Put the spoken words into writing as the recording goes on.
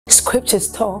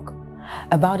Scriptures talk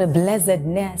about a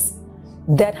blessedness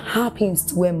that happens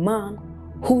to a man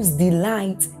whose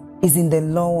delight is in the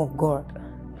law of God.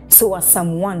 So as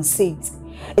Psalm 1 says,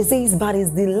 it says, but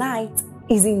his delight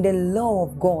is in the law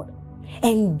of God,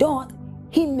 and doth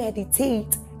he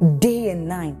meditate day and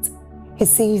night. He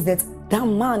says that that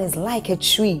man is like a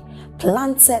tree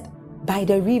planted by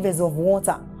the rivers of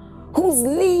water, whose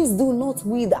leaves do not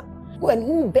wither, and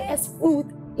who bears fruit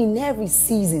in every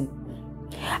season.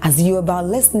 As you're about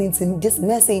listening to this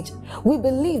message, we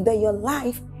believe that your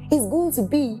life is going to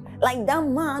be like that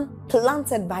man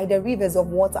planted by the rivers of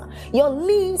water. Your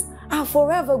leaves are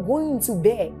forever going to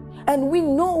bear. And we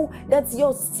know that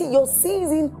your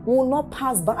season will not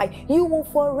pass by. You will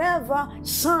forever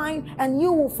shine and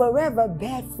you will forever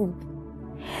bear fruit.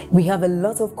 We have a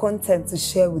lot of content to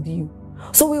share with you.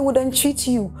 So we would entreat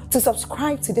you to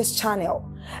subscribe to this channel,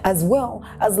 as well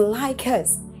as like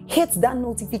us. Hit that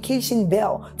notification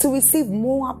bell to receive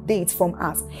more updates from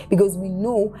us, because we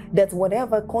know that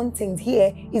whatever content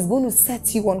here is going to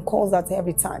set you on course at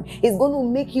every time. It's going to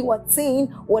make you attain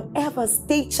whatever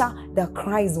stature that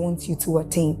Christ wants you to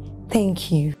attain. Thank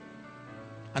you.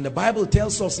 And the Bible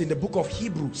tells us in the book of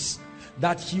Hebrews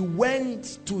that he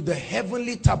went to the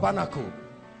heavenly tabernacle.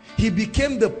 He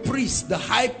became the priest, the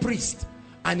high priest,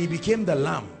 and he became the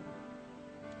lamb.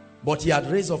 But he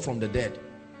had raised up from the dead.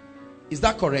 Is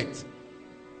that correct?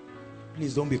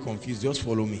 Please don't be confused. Just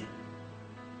follow me.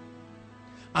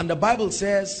 And the Bible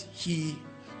says he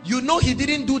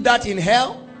didn't do that in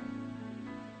hell.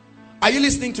 Are you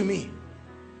listening to me?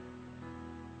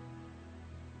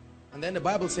 And then the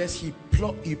Bible says he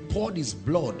poured his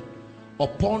blood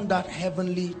upon that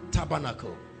heavenly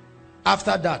tabernacle.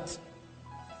 After that,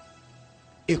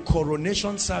 a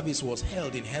coronation service was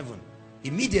held in heaven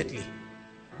immediately.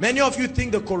 Many of you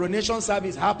think the coronation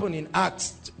service happened in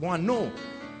Acts 1. No.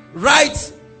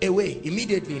 Right away,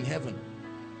 immediately in heaven,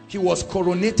 he was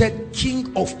coronated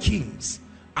King of Kings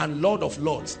and Lord of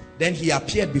Lords. Then he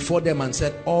appeared before them and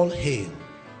said, all hail,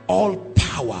 all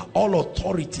power, all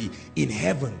authority in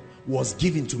heaven was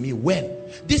given to me. When?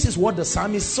 This is what the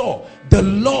psalmist saw. The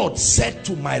Lord said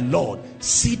to my Lord,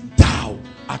 sit down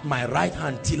at my right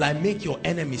hand till I make your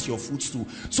enemies your footstool.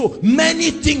 So many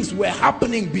things were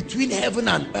happening between heaven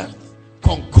and earth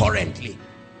concurrently.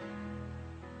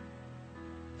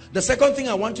 The second thing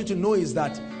I want you to know is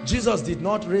that Jesus did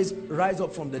not rise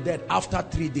up from the dead after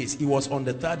 3 days. It was on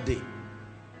the third day.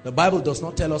 The Bible does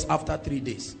not tell us after 3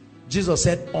 days. Jesus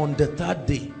said on the third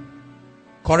day.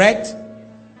 Correct?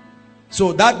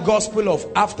 So that gospel of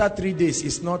after 3 days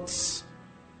is not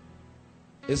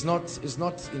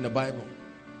in the Bible.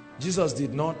 Jesus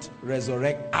did not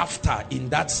resurrect after, in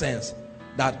that sense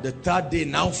that the third day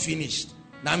now finished.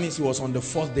 That means he was on the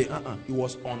fourth day. He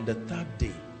was on the third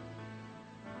day.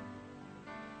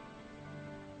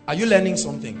 Are you learning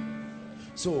something?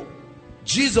 So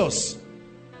Jesus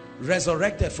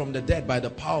resurrected from the dead by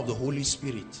the power of the Holy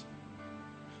Spirit.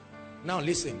 Now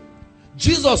listen.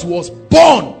 Jesus was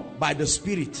born by the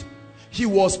Spirit. He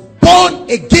was born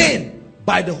again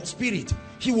by the Spirit.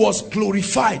 He was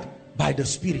glorified by the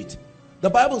Spirit. The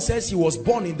Bible says he was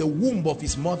born in the womb of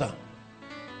his mother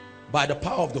by the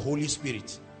power of the Holy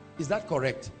Spirit. Is that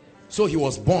correct? So he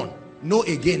was born. No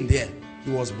again there.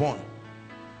 He was born.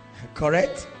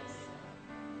 Correct?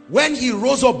 When he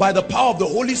rose up by the power of the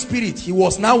Holy Spirit, he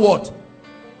was now what?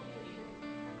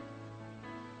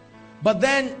 But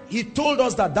then he told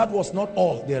us that that was not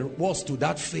all there was to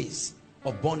that phase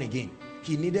of born again.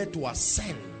 He needed to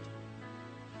ascend.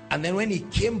 And then when he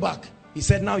came back, he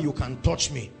said, now you can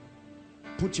touch me.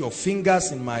 Put your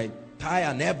fingers in my thigh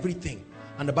and everything.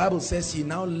 And the Bible says he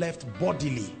now left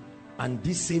bodily. And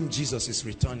this same Jesus is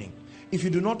returning. If you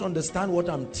do not understand what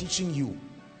I'm teaching you,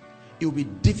 it will be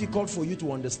difficult for you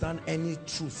to understand any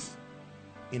truth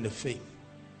in the faith.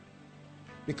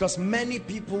 Because many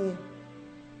people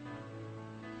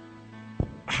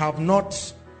have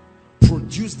not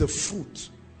produced the fruit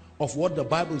of what the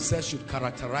Bible says should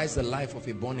characterize the life of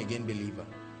a born-again believer.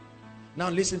 Now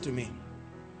listen to me.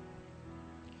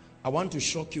 I want to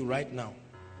shock you right now.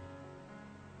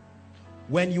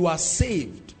 When you are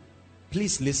saved,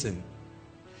 please listen.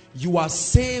 You are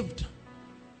saved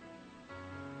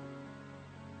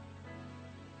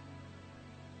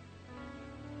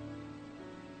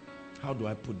how do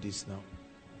I put this now?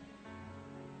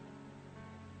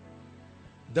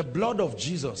 The blood of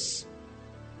Jesus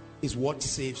is what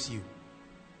saves you.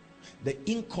 The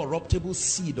incorruptible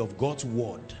seed of God's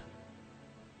word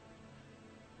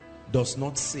does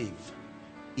not save.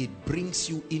 It brings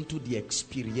you into the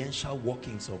experiential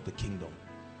workings of the kingdom.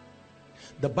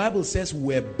 The Bible says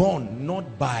we were born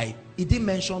not by, it didn't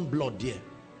mention blood there.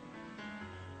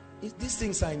 These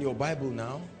things are in your Bible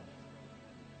now.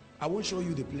 I won't show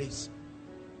you the place.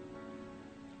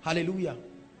 Hallelujah.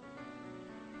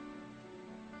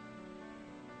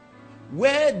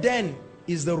 Where then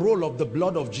is the role of the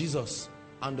blood of Jesus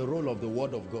and the role of the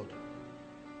word of God?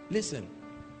 Listen,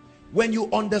 when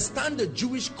you understand the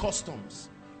Jewish customs,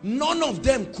 none of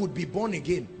them could be born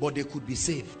again, but they could be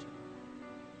saved.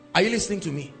 Are you listening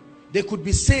to me? They could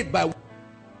be saved by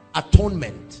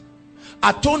atonement.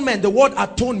 Atonement, the word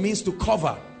atone means to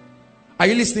cover. Are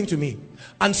you listening to me?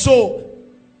 And so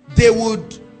they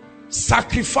would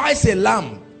sacrifice a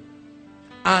lamb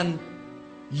and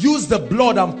use the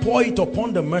blood and pour it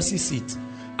upon the mercy seat.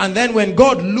 And then when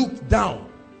God looked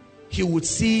down, he would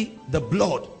see the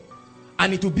blood,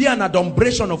 and it would be an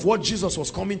adumbration of what Jesus was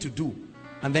coming to do,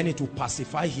 and then it would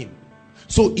pacify him.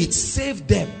 So it saved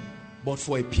them, but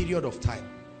for a period of time.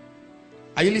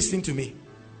 Are you listening to me?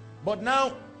 But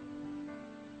now,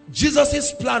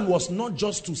 Jesus's plan was not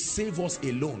just to save us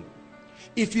alone.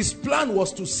 If his plan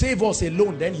was to save us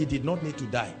alone, then he did not need to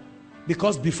die,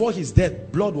 because before his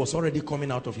death, blood was already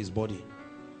coming out of his body.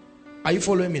 Are you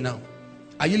following me now?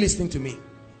 Are you listening to me?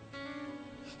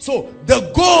 So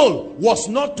the goal was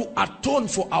not to atone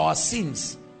for our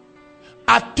sins.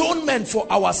 Atonement for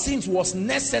our sins was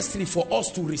necessary for us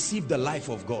to receive the life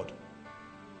of God.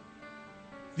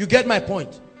 You get my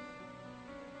point?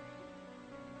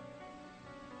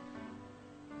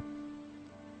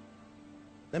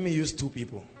 Let me use two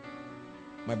people.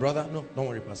 My brother, no, don't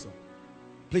worry, Pastor.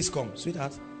 Please come,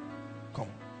 sweetheart. Come.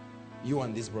 You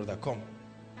and this brother, come.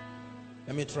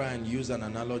 Let me try and use an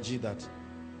analogy that...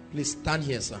 Please stand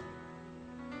here, sir.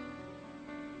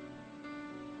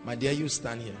 My dear, you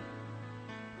stand here.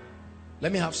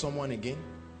 Let me have someone again.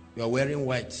 You are wearing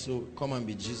white, so come and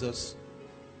be Jesus.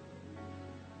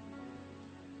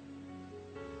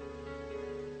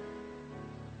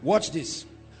 Watch this.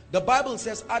 The Bible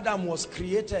says Adam was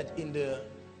created in the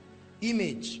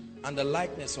image and the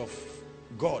likeness of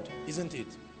God, isn't it?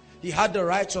 He had the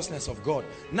righteousness of God.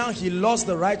 Now he lost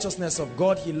the righteousness of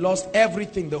God. He lost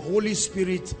everything, the Holy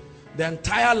Spirit, the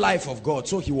entire life of God.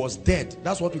 So he was dead.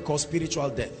 That's what we call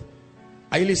spiritual death.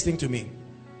 Are you listening to me?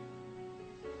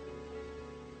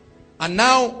 And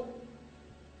now,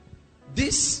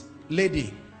 this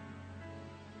lady,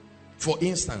 for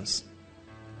instance,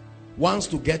 wants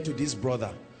to get to this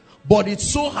brother. But it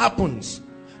so happens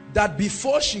that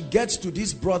before she gets to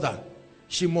this brother,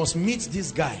 she must meet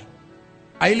this guy.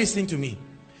 Are you listening to me?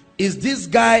 Is this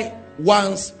guy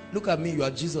once, look at me, you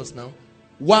are Jesus now.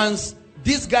 Once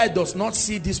this guy does not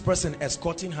see this person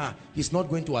escorting her, he's not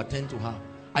going to attend to her.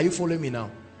 Are you following me now?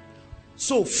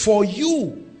 So for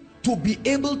you to be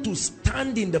able to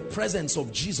stand in the presence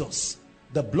of Jesus,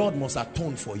 the blood must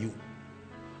atone for you.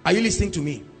 Are you listening to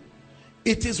me?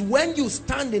 It is when you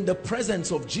stand in the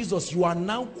presence of Jesus, you are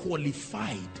now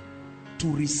qualified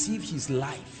to receive his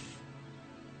life,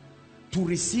 to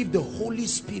receive the Holy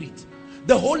Spirit.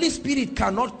 The Holy Spirit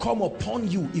cannot come upon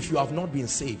you if you have not been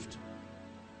saved.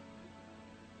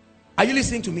 Are you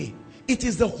listening to me? It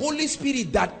is the Holy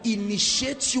Spirit that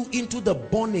initiates you into the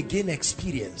born again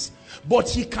experience, but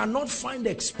he cannot find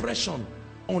expression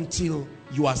until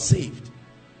you are saved.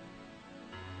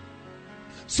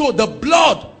 So the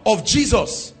blood of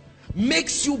Jesus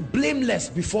makes you blameless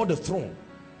before the throne.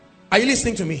 Are you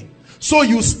listening to me? So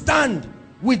you stand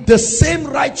with the same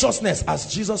righteousness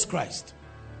as Jesus Christ,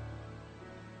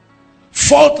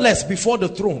 faultless before the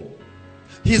throne.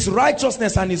 His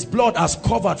righteousness and his blood has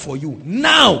covered for you.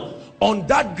 Now on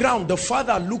that ground, the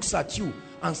Father looks at you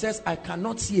and says, I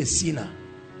cannot see a sinner.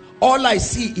 All I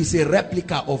see is a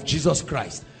replica of Jesus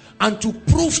Christ. And to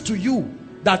prove to you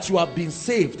that you have been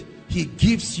saved, he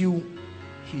gives you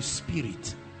his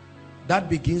Spirit. That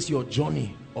begins your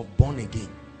journey of born again.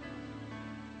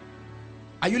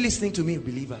 Are you listening to me,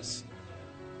 believers?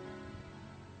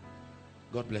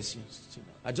 God bless you.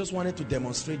 I just wanted to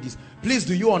demonstrate this. Please,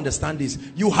 do you understand this?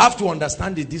 You have to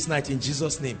understand it this night in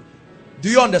Jesus' name. Do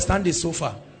you understand this so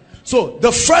far? So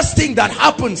the first thing that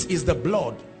happens is the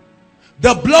blood.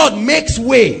 The blood makes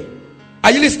way.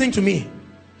 Are you listening to me?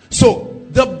 So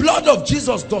the blood of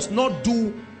Jesus does not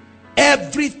do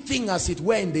everything as it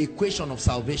were in the equation of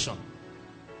salvation,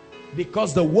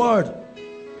 because the word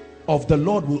of the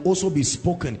Lord will also be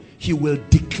spoken. He will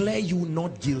declare you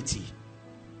not guilty.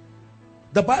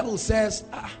 The Bible says,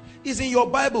 is in your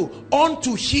Bible,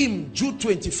 unto him, Jude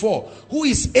 24, who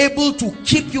is able to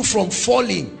keep you from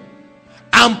falling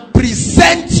and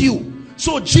present you.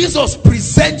 So Jesus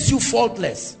presents you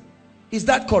faultless. Is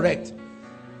that correct?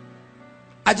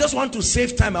 I just want to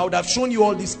save time. I would have shown you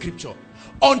all this scripture.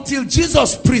 Until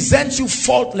Jesus presents you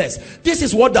faultless. This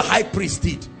is what the high priest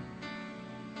did.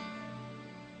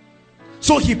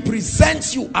 So he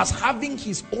presents you as having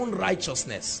his own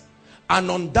righteousness.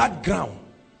 And on that ground,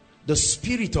 the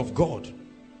Spirit of God,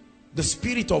 the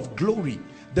Spirit of glory,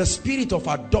 the Spirit of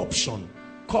adoption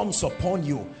comes upon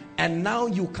you. And now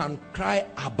you can cry,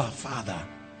 Abba, Father.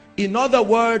 In other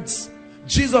words,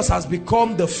 Jesus has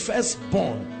become the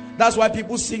firstborn. That's why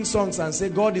people sing songs and say,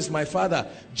 God is my father,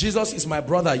 Jesus is my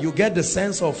brother. You get the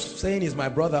sense of saying he's my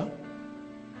brother?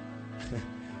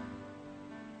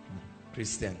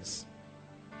 Christians.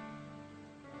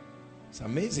 It's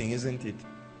amazing, isn't it?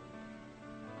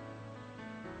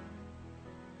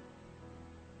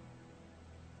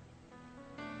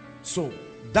 So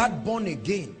that born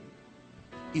again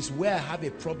is where I have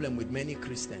a problem with many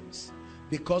Christians,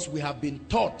 because we have been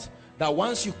taught that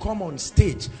once you come on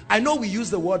stage, I know we use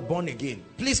the word born again.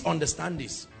 Please understand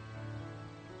this.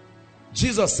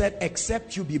 Jesus said,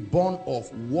 except you be born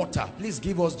of water. Please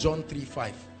give us John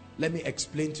 3:5. Let me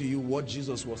explain to you what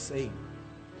Jesus was saying.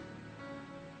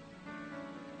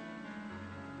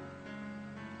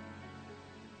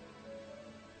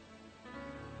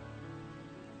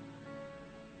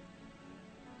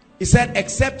 He said,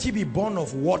 except ye be born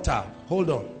of water. Hold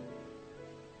on.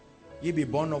 Ye be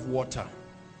born of water.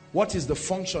 What is the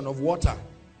function of water?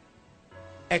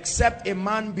 Except a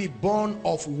man be born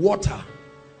of water.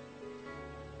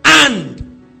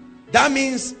 And that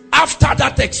means after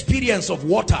that experience of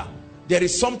water, there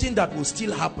is something that will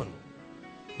still happen.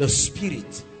 The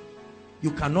Spirit.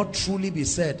 You cannot truly be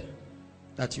said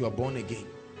that you are born again.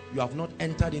 You have not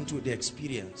entered into the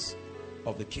experience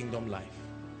of the kingdom life.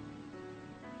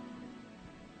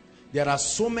 There are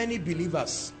so many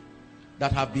believers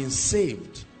that have been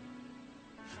saved.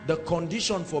 The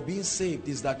condition for being saved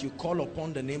is that you call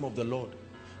upon the name of the Lord.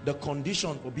 The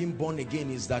condition for being born again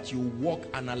is that you walk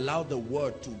and allow the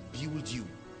word to build you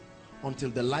until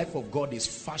the life of God is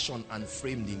fashioned and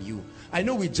framed in you. I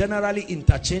know we generally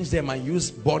interchange them and use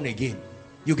born again.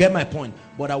 You get my point?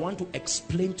 But I want to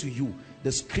explain to you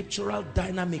the scriptural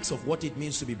dynamics of what it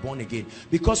means to be born again.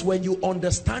 Because when you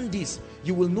understand this,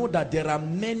 you will know that there are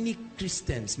many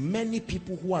Christians, many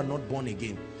people who are not born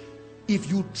again. If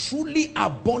you truly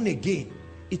are born again,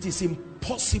 it is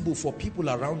impossible for people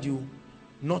around you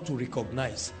not to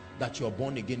recognize that you are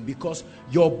born again, because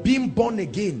your being born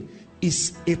again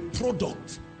is a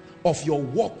product of your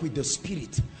walk with the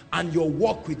Spirit and your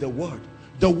walk with the Word.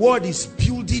 The Word is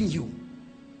building you.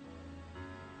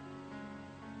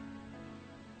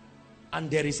 And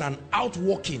there is an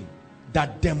outworking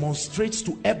that demonstrates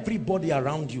to everybody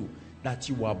around you that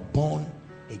you are born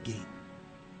again.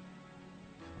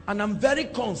 And I'm very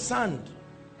concerned,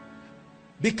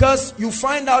 because you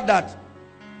find out that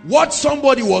what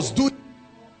somebody was doing,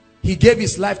 he gave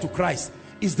his life to Christ,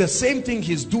 is the same thing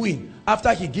he's doing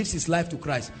after he gives his life to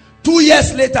Christ. 2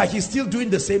 years later, he's still doing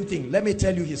the same thing. Let me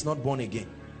tell you, he's not born again.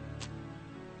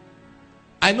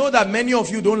 I know that many of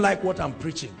you don't like what I'm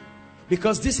preaching,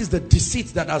 because this is the deceit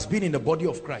that has been in the body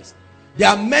of Christ. There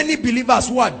are many believers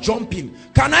who are jumping.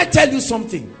 Can I tell you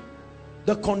something?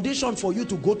 The condition for you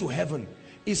to go to heaven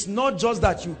is not just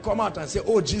that you come out and say,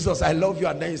 oh Jesus, I love you,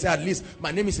 and then you say, at least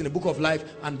my name is in the book of life,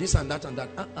 and this and that and that.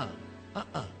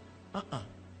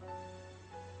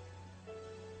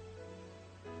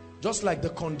 Just like the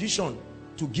condition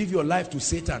to give your life to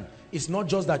Satan is not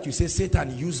just that you say,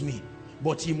 Satan, use me,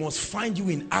 but he must find you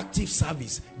in active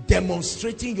service,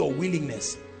 demonstrating your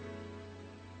willingness.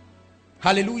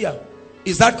 Hallelujah.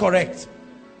 Is that correct?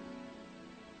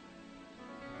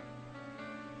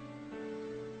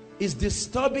 It's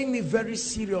disturbing me very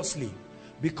seriously,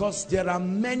 because there are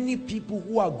many people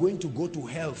who are going to go to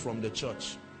hell from the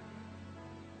church.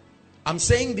 I'm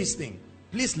saying this thing.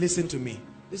 Please listen to me.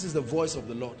 This is the voice of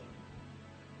the Lord.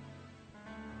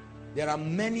 There are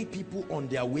many people on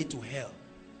their way to hell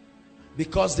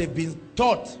because they've been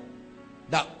taught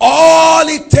that all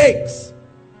it takes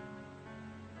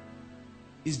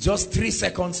is just 3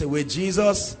 seconds away.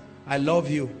 Jesus, I love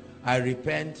you. I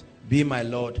repent. Be my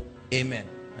Lord. Amen.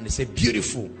 And they say,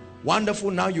 beautiful, wonderful,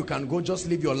 now you can go, just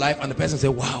live your life. And the person say,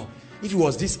 wow, if it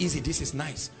was this easy, this is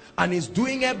nice. And he's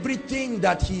doing everything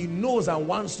that he knows and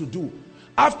wants to do.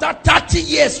 After 30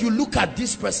 years, you look at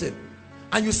this person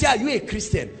and you say, are you a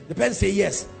Christian? The person say,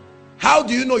 yes. How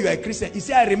do you know you're a Christian? He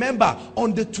said, I remember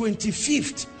on the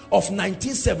 25th of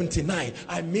 1979,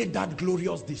 I made that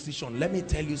glorious decision. Let me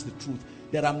tell you the truth.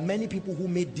 There are many people who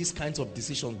made these kinds of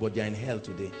decisions, but they are in hell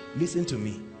today. Listen to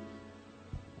me.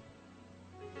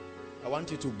 I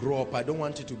want you to grow up. I don't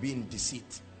want you to be in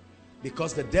deceit,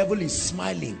 because the devil is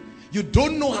smiling. You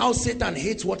don't know how Satan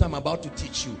hates what I'm about to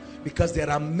teach you, because there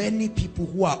are many people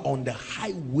who are on the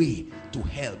highway to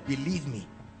hell. Believe me.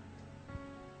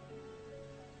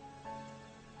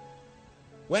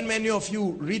 When many of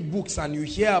you read books and you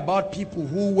hear about people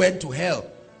who went to hell,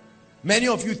 many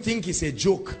of you think it's a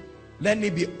joke. Let me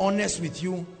be honest with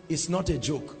you, it's not a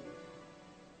joke.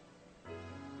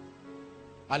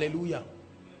 Hallelujah.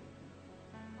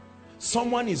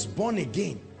 Someone is born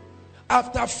again.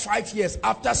 After 5 years,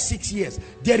 after 6 years,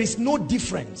 there is no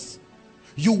difference.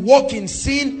 You walk in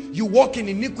sin, you walk in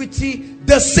iniquity,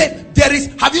 the same.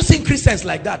 Have you seen Christians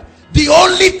like that? The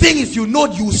only thing is,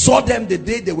 you saw them the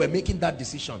day they were making that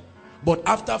decision. But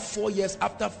after 4 years,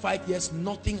 after 5 years,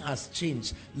 nothing has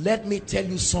changed. Let me tell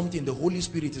you something, the Holy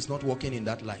Spirit is not working in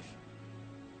that life.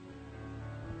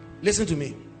 Listen to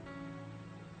me.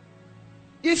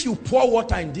 If you pour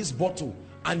water in this bottle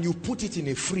and you put it in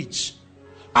a fridge,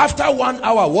 after 1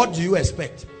 hour, what do you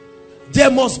expect?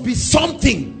 There must be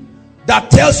something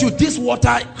that tells you this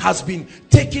water has been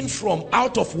taken from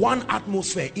out of one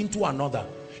atmosphere into another.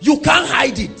 You can't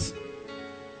hide it.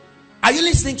 Are you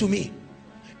listening to me?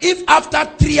 If after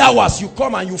 3 hours you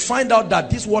come and you find out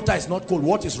that this water is not cold,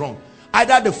 what is wrong?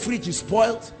 Either the fridge is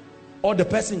spoiled, or the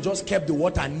person just kept the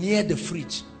water near the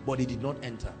fridge, but it did not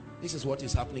enter. This is what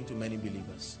is happening to many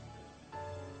believers.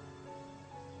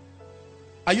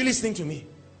 Are you listening to me?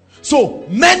 So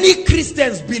many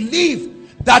Christians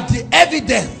believe that the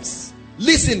evidence,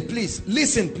 listen please,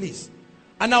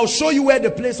 and I'll show you where the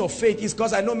place of faith is,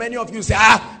 because I know many of you say,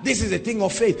 this is a thing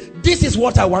of faith. This is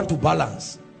what I want to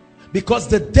balance, because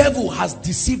the devil has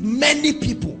deceived many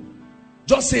people.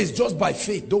 Just says, just by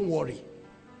faith, don't worry.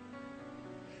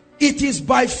 It is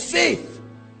by faith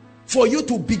for you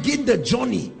to begin the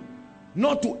journey,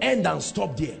 not to end and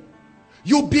stop there.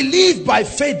 You believe by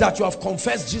faith that you have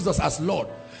confessed Jesus as Lord,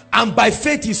 and by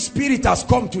faith his spirit has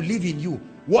come to live in you.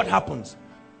 What happens?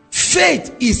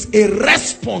 Faith is a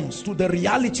response to the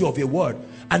reality of a word,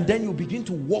 and then you begin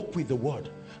to walk with the word.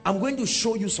 I'm going to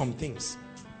show you some things.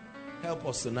 Help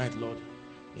us tonight, Lord,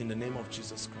 in the name of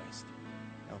Jesus Christ.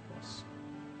 Help us.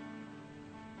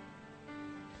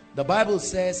 The Bible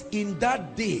says, in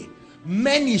that day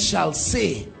many shall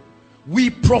say, we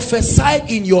prophesied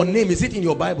in your name. Is it in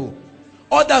your Bible?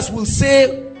 Others will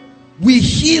say, we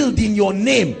healed in your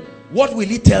name. What will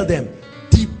he tell them?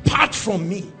 Depart from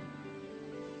me.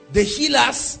 The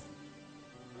healers,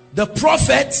 the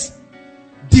prophets,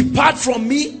 depart from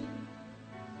me.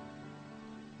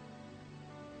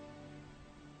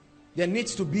 There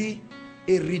needs to be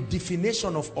a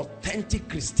redefinition of authentic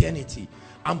Christianity.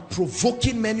 I'm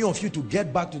provoking many of you to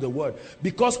get back to the word,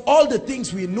 because all the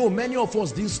things we know, many of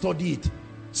us didn't study it.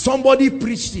 Somebody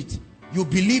preached it, you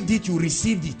believed it, you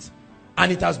received it,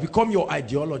 and it has become your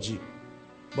ideology.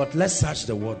 But let's search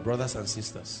the word, brothers and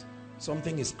sisters.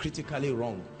 Something is critically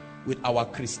wrong with our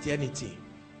Christianity,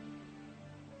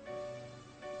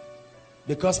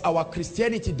 because our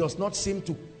Christianity does not seem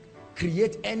to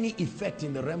create any effect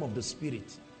in the realm of the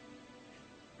spirit.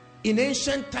 In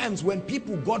ancient times, when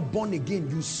people got born again,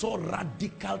 you saw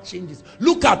radical changes.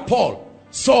 Look at Paul,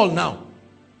 Saul now.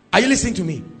 Are you listening to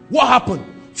me? What happened?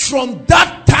 From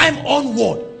that time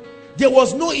onward, there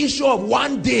was no issue of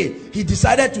one day he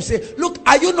decided to say, look,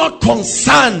 are you not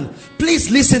concerned?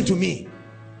 Please listen to me.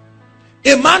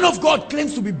 A man of God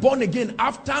claims to be born again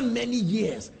after many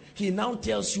years. He now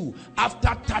tells you,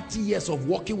 after 30 years of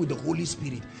walking with the Holy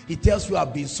Spirit, he tells you,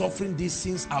 I've been suffering this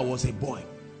since I was a boy.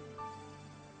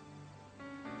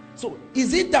 So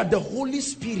is it that the Holy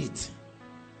Spirit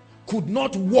could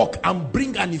not walk and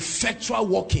bring an effectual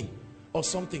walking, or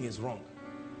something is wrong?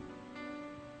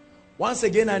 Once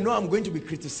again, I know I'm going to be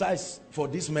criticized for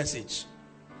this message,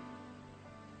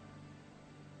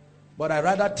 but I'd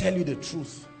rather tell you the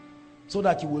truth so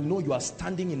that you will know you are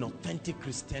standing in authentic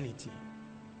Christianity.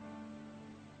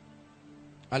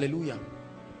 Hallelujah.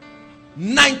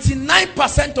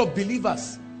 99% of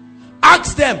believers,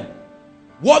 ask them,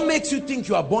 what makes you think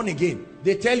you are born again?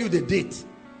 They tell you the date.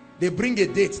 They bring a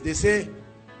date. They say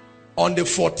on the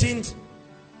 14th.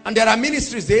 And there are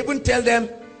ministries, they even tell them,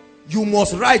 you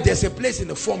must write, there's a place in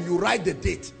the form, you write the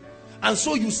date. And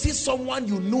so you see someone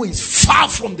you know is far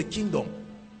from the kingdom,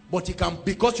 but you can,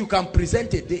 because you can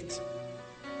present a date.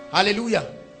 Hallelujah.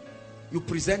 You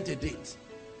present a date.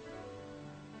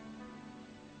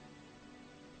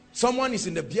 Someone is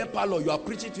in the beer parlor, you are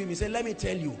preaching to him, he said, let me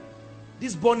tell you,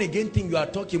 this born again thing you are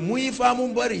talking,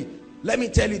 let me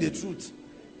tell you the truth.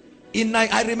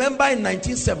 I remember in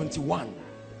 1971,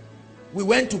 we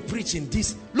went to preach in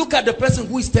this. Look at the person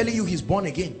who is telling you he's born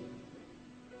again.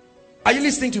 Are you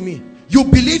listening to me? You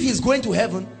believe he's going to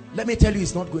heaven. Let me tell you,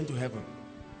 he's not going to heaven.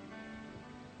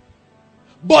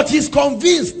 But he's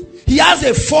convinced. He has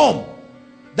a form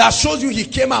that shows you he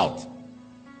came out.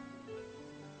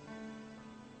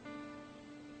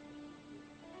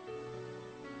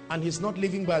 and he's not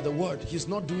living by the word, he's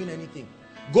not doing anything.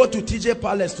 Go to TJ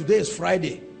Palace. Today is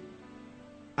Friday.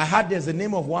 I heard there's the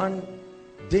name of one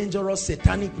dangerous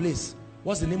satanic place.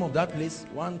 What's the name of that place?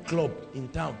 One club in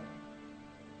town.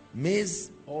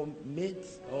 Maze or Mate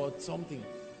or something.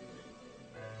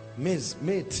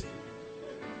 Mate.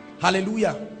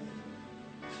 Hallelujah.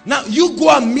 Now you go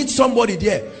and meet somebody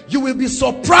there. You will be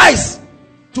surprised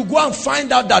to go and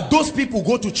find out that those people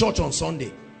go to church on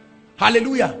Sunday.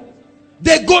 Hallelujah.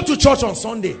 They go to church on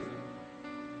Sunday.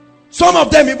 Some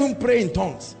of them even pray in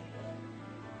tongues.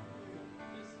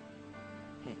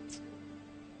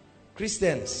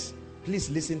 Christians, please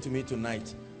listen to me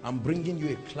tonight. I'm bringing you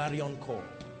a clarion call.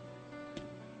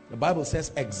 The Bible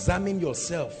says, examine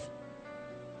yourself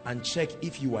and check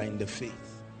if you are in the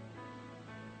faith.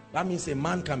 That means a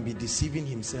man can be deceiving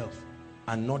himself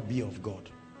and not be of God.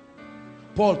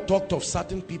 Paul talked of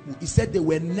certain people. He said they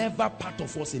were never part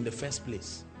of us in the first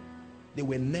place. They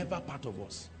were never part of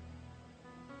us.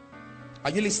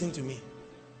 Are you listening to me?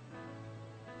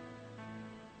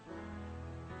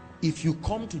 If you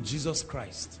come to Jesus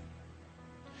Christ,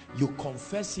 you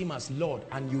confess him as Lord,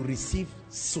 and you receive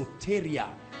soteria,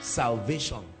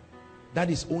 salvation, that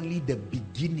is only the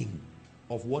beginning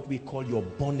of what we call your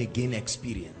born again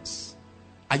experience.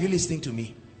 Are you listening to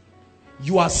me?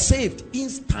 You are saved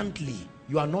instantly.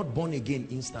 You are not born again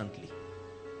instantly.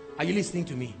 Are you listening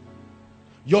to me?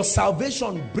 Your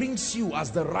salvation brings you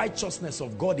as the righteousness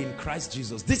of God in Christ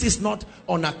Jesus. This is not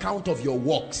on account of your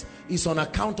works. It's on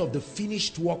account of the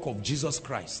finished work of Jesus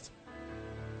Christ.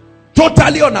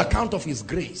 Totally on account of his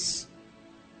grace.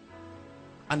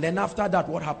 And then after that,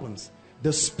 what happens?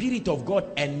 The Spirit of God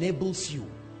enables you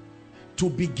to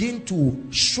begin to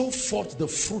show forth the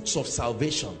fruits of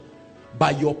salvation by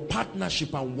your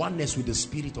partnership and oneness with the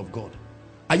Spirit of God.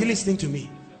 Are you listening to me?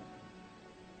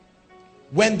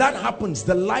 When that happens,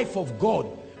 the life of God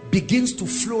begins to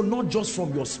flow not just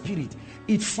from your spirit.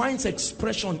 It finds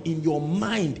expression in your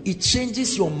mind. It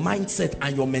changes your mindset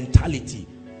and your mentality.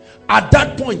 At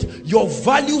that point, your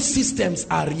value systems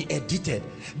are re-edited.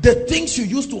 The things you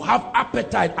used to have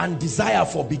appetite and desire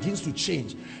for begins to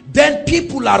change. Then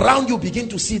people around you begin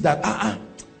to see that,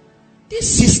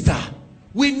 this sister,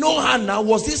 we know her now.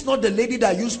 Was this not the lady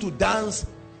that used to dance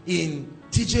in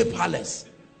TJ Palace?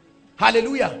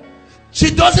 Hallelujah.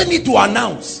 She doesn't need to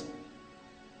announce.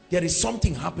 There is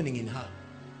something happening in her.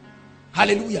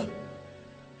 Hallelujah.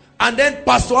 And then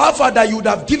Pastor Alpha, that you would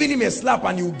have given him a slap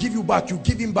and he will give you back, you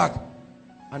give him back.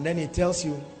 And then he tells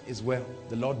you, is well,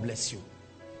 the Lord bless you.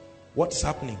 What's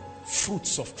happening?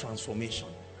 Fruits of transformation.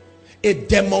 A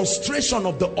demonstration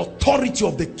of the authority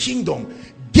of the kingdom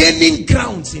gaining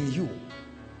grounds in you.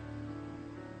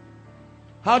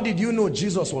 How did you know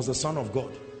Jesus was the Son of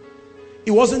God?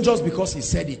 It wasn't just because he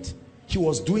said it. He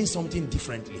was doing something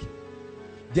differently.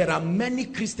 There are many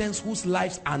Christians whose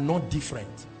lives are not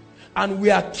different. And we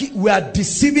are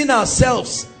deceiving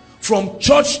ourselves from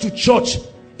church to church.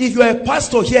 If you are a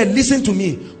pastor here, listen to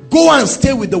me. Go and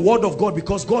stay with the word of God,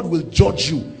 because God will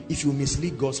judge you if you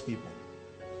mislead God's people.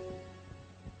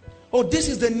 Oh, this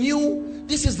is the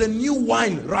new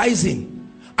wine rising.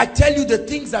 I tell you, the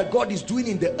things that God is doing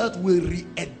in the earth will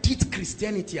re-edit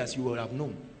Christianity as you would have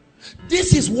known.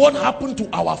 This is what happened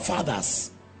to our fathers.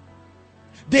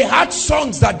 They had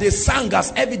songs that they sang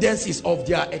as evidences of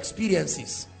their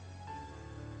experiences.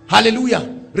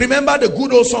 Hallelujah. Remember the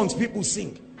good old songs people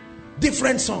sing.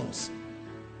 Different songs.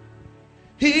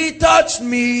 He touched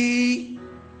me.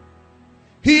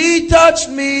 He touched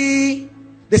me.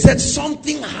 They said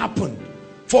something happened.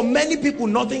 For many people,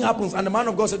 nothing happens. And the man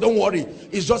of God said, don't worry.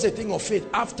 It's just a thing of faith.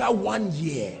 After 1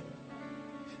 year,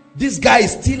 this guy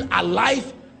is still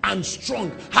alive and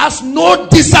strong, has no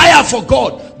desire for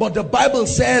God, but the Bible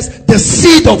says the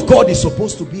seed of God is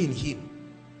supposed to be in him.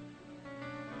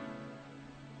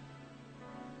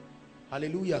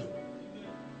 Hallelujah.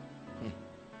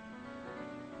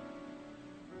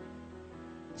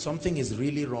 Something is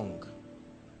really wrong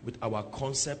with our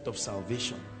concept of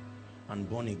salvation and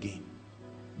born again,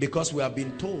 because we have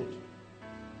been told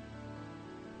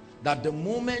that the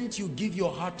moment you give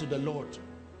your heart to the Lord,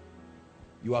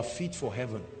 you are fit for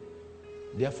heaven.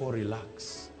 Therefore,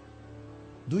 relax.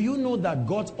 Do you know that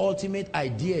God's ultimate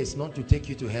idea is not to take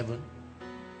you to heaven?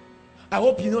 I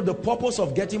hope you know the purpose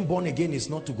of getting born again is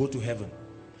not to go to heaven.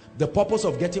 The purpose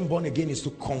of getting born again is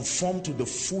to conform to the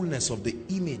fullness of the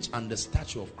image and the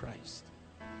stature of Christ.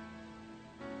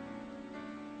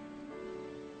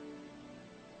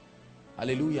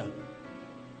 Hallelujah.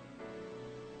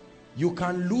 You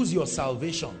can lose your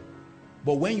salvation,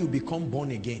 but when you become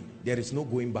born again, there is no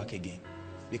going back again,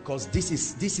 because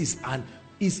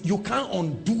you can't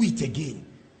undo it again.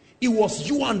 It was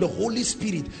you and the Holy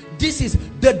Spirit. This is,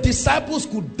 the disciples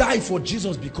could die for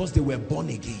Jesus because they were born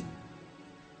again.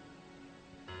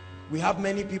 We have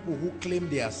many people who claim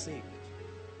they are saved.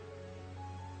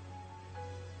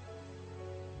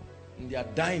 And they are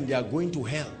dying, they are going to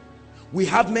hell. We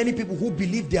have many people who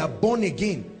believe they are born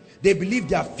again. They believe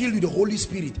they are filled with the Holy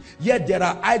Spirit. Yet there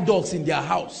are idols in their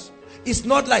house. It's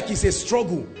not like it's a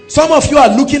struggle. Some of you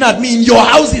are looking at me, in your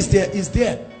house is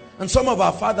there. And some of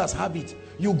our fathers have it.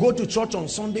 You go to church on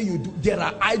Sunday, there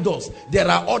are idols. There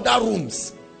are other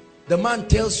rooms. The man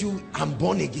tells you, I'm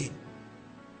born again.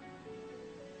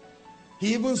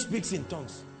 He even speaks in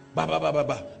tongues. Ba, ba, ba, ba,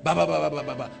 ba, ba, ba, ba, ba,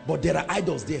 ba, ba. But there are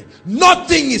idols there.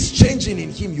 Nothing is changing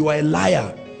in him. You are a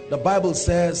liar. The Bible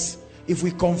says, if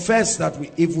we confess that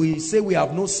if we say we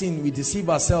have no sin, we deceive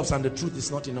ourselves and the truth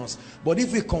is not in us. But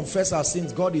if we confess our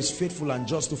sins, God is faithful and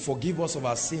just to forgive us of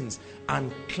our sins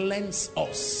and cleanse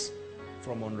us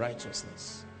from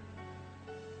unrighteousness.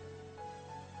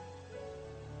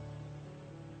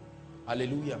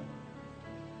 Hallelujah.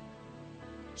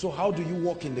 So how do you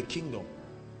walk in the kingdom?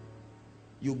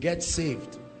 You get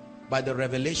saved by the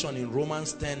revelation in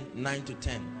Romans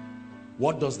 10:9-10.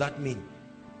 What does that mean?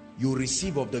 You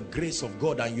receive of the grace of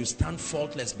God and you stand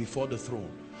faultless before the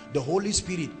throne. The Holy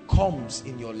Spirit comes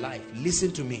in your life.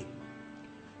 Listen to me.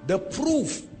 The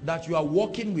proof that you are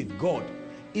walking with God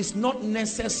is not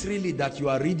necessarily that you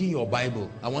are reading your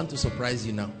Bible. I want to surprise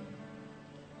you now.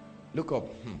 Look up.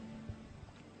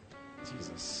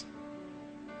 Jesus.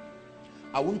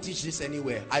 I won't teach this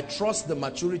anywhere. I trust the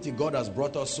maturity God has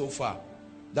brought us so far.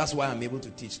 That's why I'm able to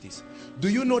teach this. Do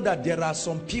you know that there are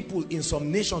some people in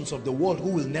some nations of the world who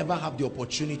will never have the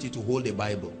opportunity to hold a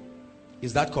Bible?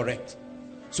 Is that correct?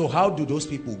 So how do those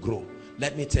people grow?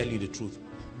 Let me tell you the truth.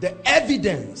 The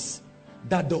evidence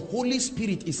that the Holy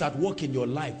Spirit is at work in your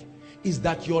life is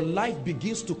that your life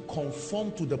begins to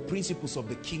conform to the principles of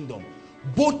the kingdom.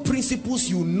 Both principles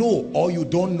you know or you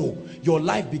don't know, your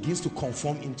life begins to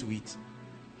conform into it.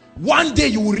 One day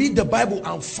you will read the Bible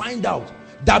and find out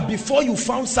that before you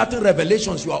found certain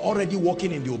revelations, you are already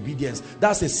walking in the obedience.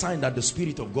 That's a sign that the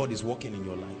Spirit of God is working in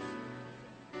your life.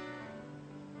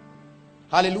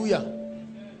 Hallelujah.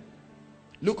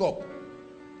 Look up.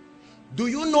 Do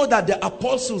you know that the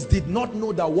apostles did not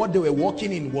know that what they were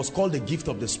walking in was called the gift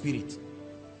of the Spirit?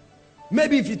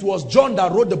 Maybe if it was John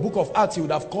that wrote the book of Acts, he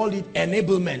would have called it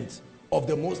enablement of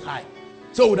the Most High.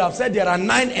 So he would have said there are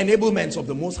 9 enablements of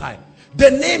the Most High. The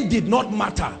name did not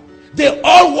matter. They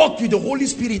all walked with the Holy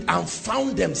Spirit and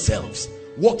found themselves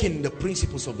walking in the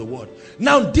principles of the word.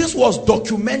 Now this was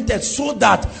documented so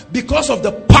that because of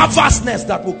the perverseness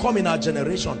that will come in our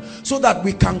generation, so that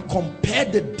we can compare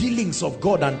the dealings of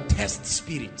God and test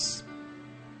spirits.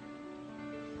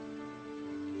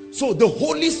 So the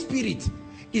Holy Spirit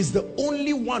is the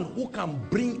only one who can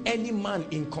bring any man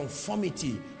in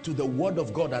conformity to the word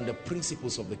of God and the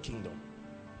principles of the kingdom.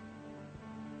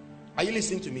 Are you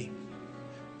listening to me?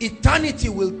 Eternity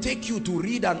will take you to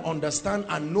read and understand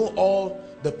and know all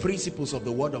the principles of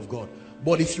the word of God.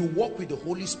 But if you walk with the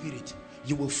Holy Spirit,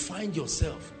 you will find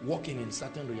yourself walking in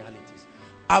certain realities.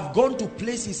 I've gone to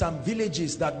places and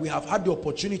villages that we have had the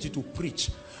opportunity to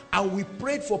preach, and we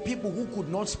prayed for people who could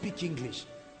not speak English.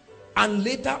 And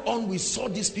later on we saw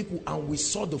these people and we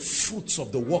saw the fruits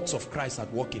of the works of Christ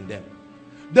at work in them.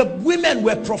 The women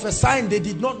were prophesying. They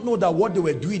did not know that what they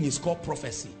were doing is called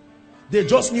prophecy. They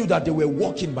just knew that they were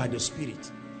walking by the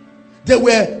Spirit. They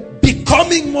were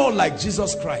becoming more like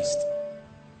Jesus Christ.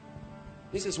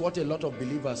 This is what a lot of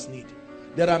believers need.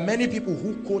 There are many people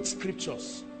who quote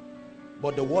scriptures,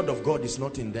 but the word of God is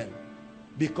not in them.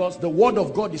 Because the word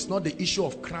of God is not the issue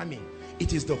of cramming.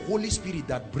 It is the Holy Spirit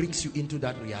that brings you into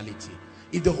that reality.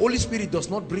 If the Holy Spirit does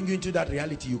not bring you into that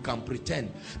reality, you can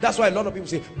pretend. That's why a lot of people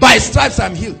say, by stripes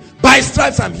I'm healed, by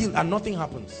stripes I'm healed, and nothing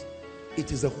happens.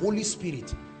 It is the Holy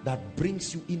Spirit that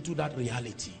brings you into that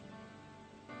reality.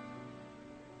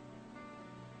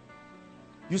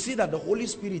 You see that the Holy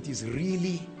Spirit is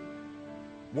really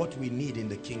what we need in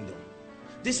the kingdom.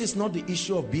 This is not the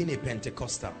issue of being a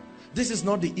Pentecostal. This is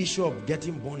not the issue of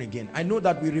getting born again. I know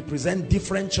that we represent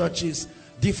different churches,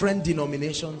 different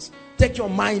denominations. Take your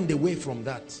mind away from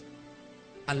that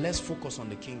and let's focus on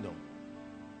the kingdom.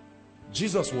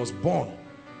 Jesus was born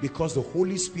because the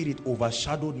Holy Spirit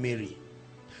overshadowed Mary.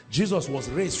 Jesus was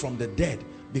raised from the dead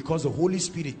because the Holy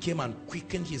Spirit came and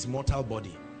quickened his mortal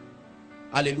body.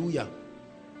 Hallelujah.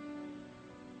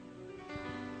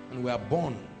 And we are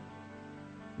born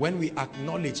when we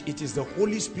acknowledge it is the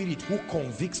Holy Spirit who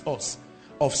convicts us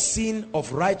of sin,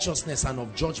 of righteousness, and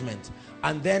of judgment.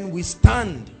 And then we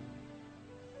stand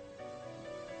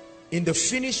in the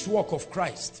finished work of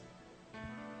Christ.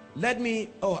 Let me,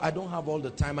 oh, I don't have all the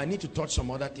time. I need to touch some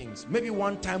other things. Maybe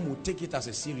one time we'll take it as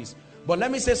a series. But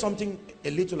let me say something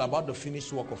a little about the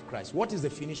finished work of Christ. What is the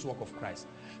finished work of Christ?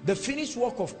 The finished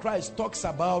work of Christ talks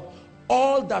about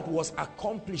all that was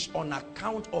accomplished on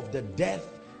account of the death,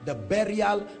 the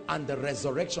burial, and the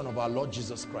resurrection of our Lord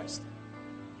Jesus Christ.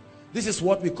 This is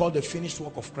what we call the finished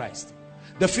work of Christ.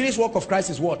 The finished work of Christ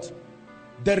is what?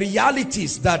 The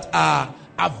realities that are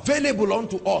available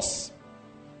unto us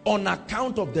on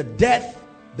account of the death,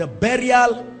 the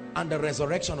burial, and the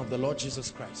resurrection of the Lord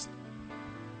Jesus Christ.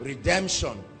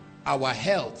 Redemption, our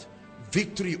health,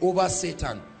 victory over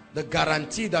Satan, the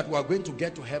guarantee that we are going to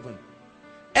get to heaven.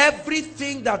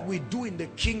 Everything that we do in the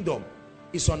kingdom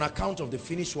is on account of the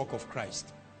finished work of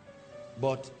Christ.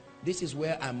 But this is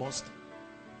where I must.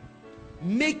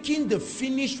 Making the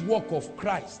finished work of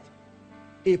Christ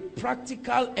a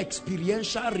practical,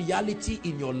 experiential reality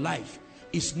in your life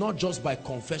is not just by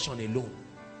confession alone.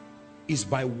 It's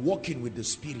by walking with the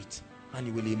Spirit, and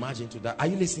you will imagine to that. Are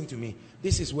you listening to me?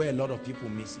 This is where a lot of people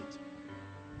miss it.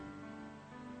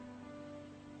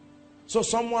 So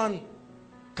someone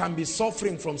can be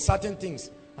suffering from certain things,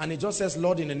 and he just says,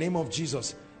 Lord, in the name of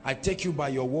Jesus, I take you by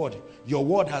your word. Your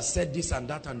word has said this and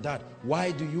that and that.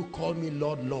 Why do you call me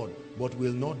Lord, Lord, but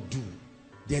will not do?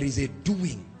 There is a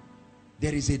doing.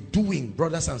 There is a doing,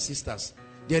 brothers and sisters.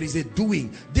 There is a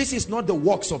doing. This is not the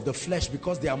works of the flesh,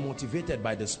 because they are motivated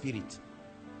by the Spirit.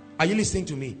 Are you listening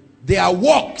to me? They are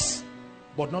works,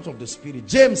 but not of the Spirit.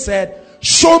 James said,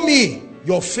 show me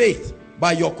your faith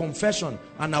by your confession,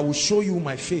 and I will show you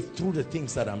my faith through the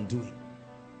things that I'm doing.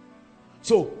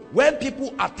 So when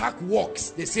people attack works,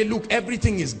 they say, look,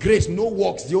 everything is grace, no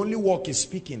works, the only work is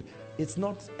speaking. It's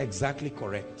not exactly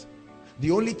correct. The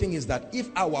only thing is that if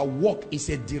our work is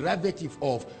a derivative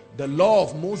of the law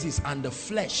of Moses and the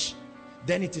flesh,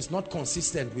 then it is not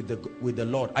consistent with the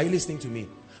Lord. Are you listening to me?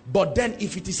 But then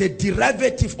if it is a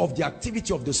derivative of the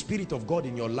activity of the Spirit of God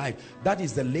in your life, that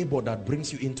is the labor that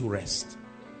brings you into rest.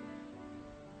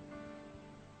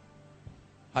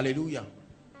 Hallelujah.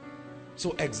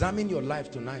 So examine your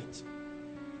life tonight.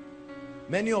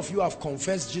 Many of you have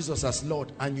confessed Jesus as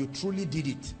Lord, and you truly did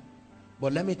it.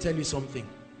 But let me tell you something.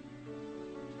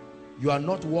 You are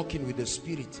not walking with the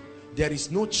Spirit. There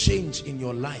is no change in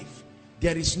your life.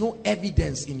 There is no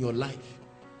evidence in your life.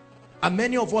 And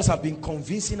many of us have been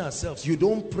convincing ourselves, you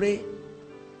don't pray,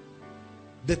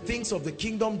 the things of the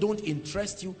kingdom don't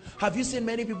interest you. Have you seen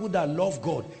many people that love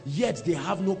God, yet they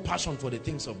have no passion for the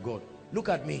things of God? Look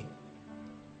at me.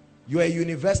 You are a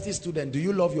university student. Do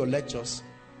you love your lectures?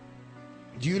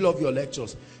 Do you love your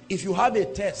lectures? If you have a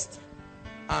test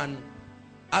and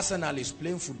Arsenal is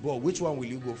playing football, which one will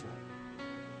you go for?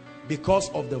 Because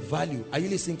of the value. Are you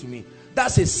listening to me?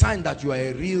 That's a sign that you are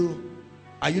a real,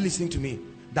 are you listening to me?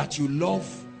 That you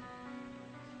love.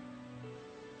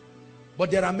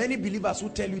 But there are many believers who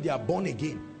tell you they are born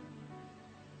again.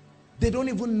 They don't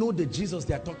even know the Jesus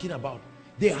they are talking about.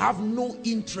 They have no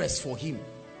interest for him.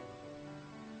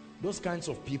 Those kinds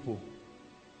of people,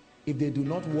 if they do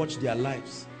not watch their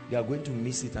lives, they are going to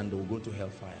miss it and they will go to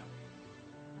hellfire.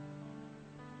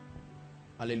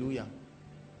 Hallelujah.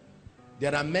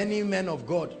 There are many men of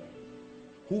God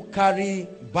who carry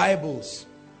Bibles,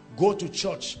 go to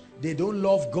church. They don't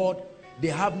love God. They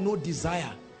have no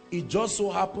desire. It just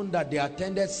so happened that they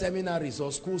attended seminaries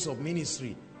or schools of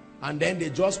ministry, and then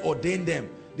they just ordained them.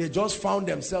 They just found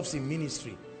themselves in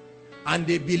ministry. And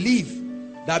they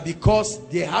believe that because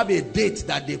they have a date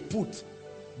that they put,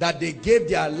 that they gave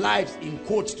their lives in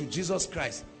quotes to Jesus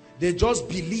Christ, they just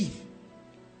believe.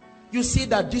 You see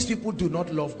that these people do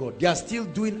not love God. They are still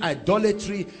doing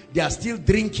idolatry. They are still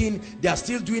drinking. They are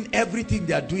still doing everything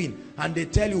they are doing. And they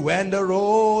tell you, when the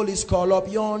roll is called up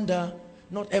yonder,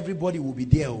 not everybody will be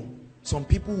there. Some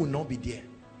people will not be there.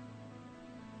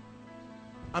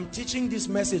 I'm teaching this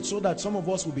message so that some of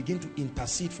us will begin to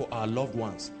intercede for our loved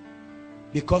ones.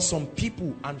 Because some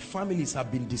people and families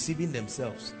have been deceiving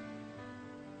themselves.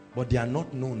 But they are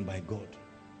not known by God.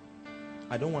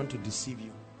 I don't want to deceive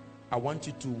you. I want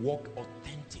you to walk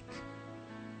authentic.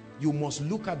 You must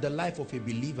look at the life of a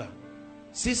believer.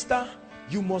 Sister,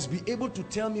 you must be able to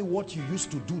tell me what you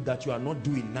used to do that you are not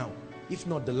doing now. If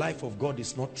not, the life of God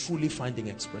is not truly finding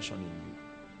expression in you.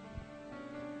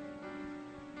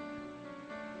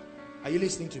 Are you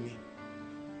listening to me?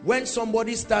 When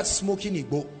somebody starts smoking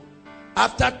igbo,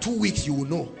 after 2 weeks you will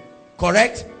know.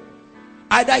 Correct?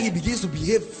 Either he begins to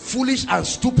behave foolish and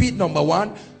stupid, number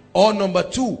one, or number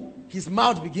two, his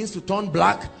mouth begins to turn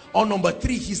black, or number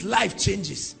three, his life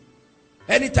changes.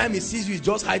 Anytime he sees you, he's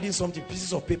just hiding something,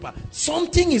 pieces of paper.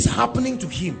 Something is happening to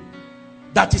him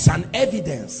that is an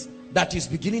evidence that is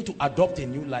beginning to adopt a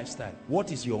new lifestyle.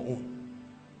 What is your own?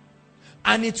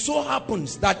 And it so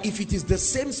happens that if it is the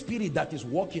same spirit that is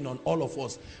working on all of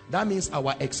us, that means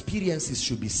our experiences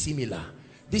should be similar.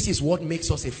 This is what makes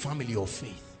us a family of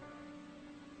faith.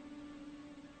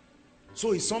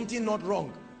 So is something not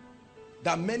wrong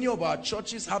that many of our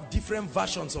churches have different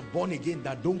versions of born again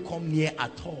that don't come near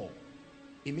at all?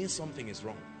 It means something is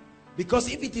wrong.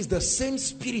 Because if it is the same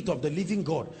spirit of the living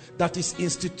God that is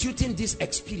instituting these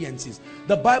experiences,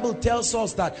 the Bible tells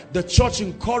us that the church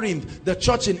in Corinth, the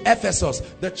church in Ephesus,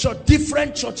 the church,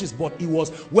 different churches, but it was,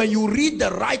 when you read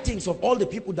the writings of all the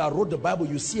people that wrote the Bible,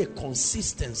 you see a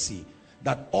consistency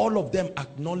that all of them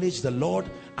acknowledged the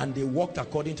Lord and they walked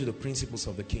according to the principles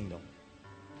of the kingdom.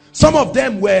 Some of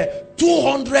them were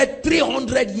 200,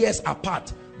 300 years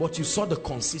apart, but you saw the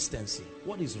consistency.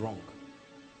 What is wrong?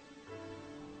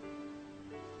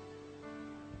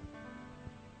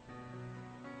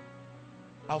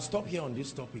 I'll stop here on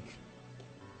this topic.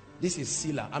 This is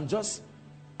Sila. I'm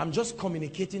just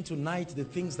communicating tonight the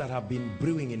things that have been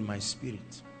brewing in my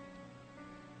spirit.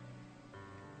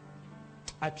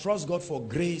 I trust God for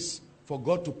grace, for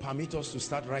God to permit us to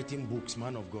start writing books,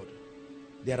 man of God.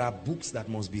 There are books that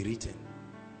must be written.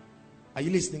 Are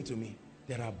you listening to me?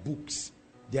 There are books.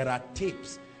 There are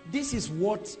tapes. This is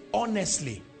what,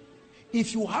 honestly,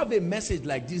 if you have a message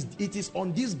like this, it is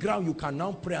on this ground you can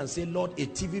now pray and say, Lord, a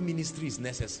TV ministry is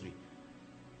necessary.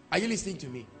 Are you listening to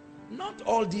me? Not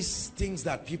all these things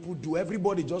that people do.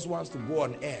 Everybody just wants to go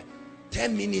on air.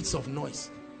 10 minutes of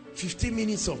noise. 15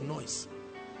 minutes of noise.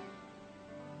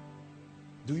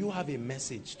 Do you have a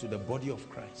message to the body of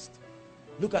Christ?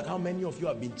 Look at how many of you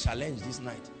have been challenged this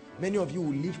night. Many of you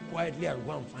will live quietly and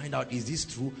go and find out, is this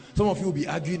true? Some of you will be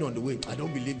arguing on the way. I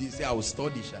don't believe this. Say, I will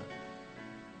study.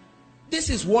 This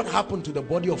is what happened to the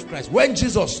body of Christ. When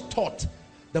Jesus taught,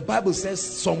 the Bible says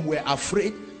some were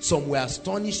afraid, some were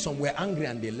astonished, some were angry,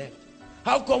 and they left.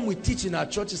 How come we teach in our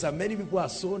churches and many people are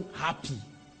so happy?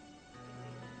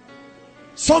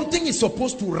 Something is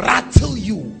supposed to rattle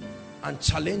you and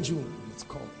challenge you. It's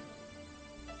called.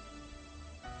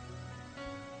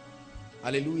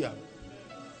 Hallelujah.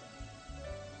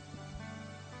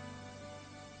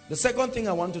 The second thing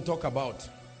I want to talk about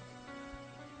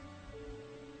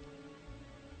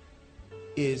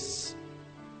is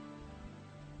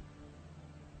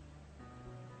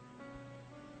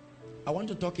I want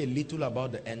to talk a little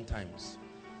about the end times.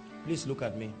 Please look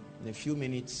at me. In a few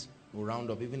minutes we'll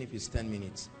round up, even if it's 10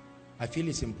 minutes. I feel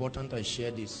it's important I share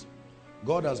this.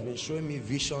 God has been showing me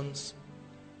visions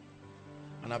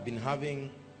and I've been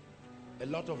having a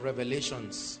lot of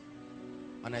revelations,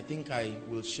 and I think I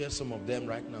will share some of them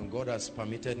right now. God has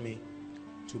permitted me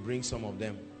to bring some of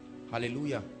them.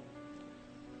 Hallelujah.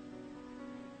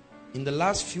 In the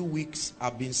last few weeks,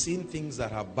 I've been seeing things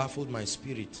that have baffled my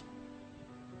spirit.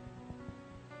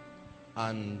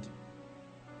 And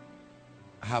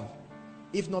have,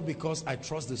 if not because I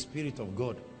trust the Spirit of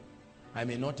God, I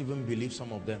may not even believe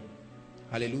some of them.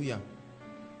 Hallelujah.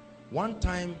 One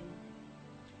time,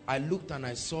 I looked and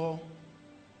I saw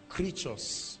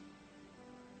creatures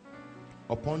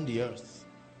upon the earth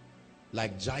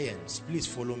like giants. Please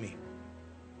follow me.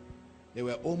 They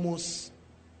were almost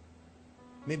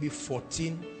maybe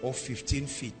 14 or 15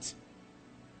 feet.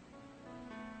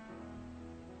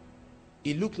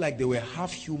 It looked like they were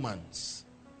half humans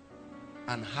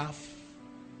and half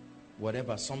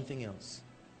whatever, something else.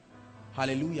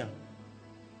 Hallelujah.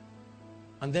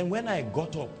 And then when I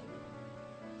got up,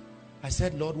 I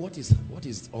said, Lord, what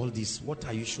is all this? What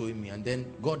are you showing me? And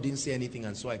then God didn't say anything,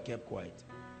 and so I kept quiet.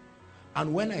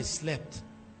 And when I slept,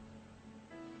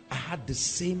 I had the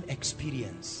same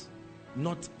experience.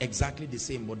 Not exactly the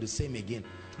same, but the same again.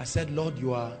 I said, Lord,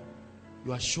 you are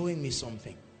showing me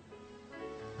something.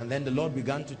 And then the Lord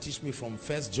began to teach me from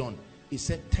 1 John. He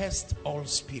said, test all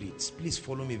spirits. Please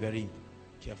follow me very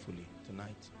carefully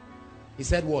tonight. He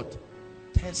said what?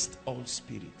 Test all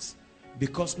spirits.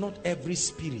 Because not every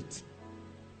spirit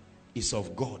is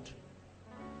of God.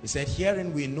 He said,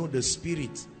 herein we know the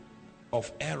spirit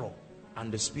of error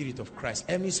and the spirit of Christ.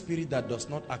 Any spirit that does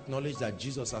not acknowledge that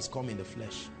Jesus has come in the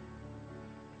flesh.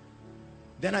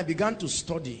 Then I began to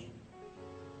study.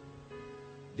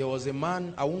 There was a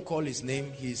man, I won't call his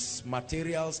name. His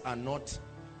materials are not,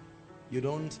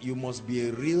 you must be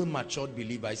a real matured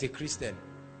believer. He's a Christian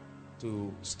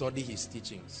to study his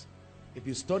teachings. If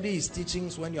you study his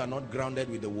teachings when you are not grounded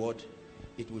with the word,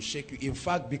 it will shake you. In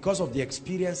fact, because of the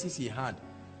experiences he had,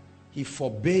 he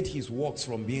forbade his works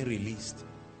from being released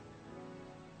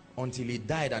until he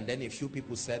died, and then a few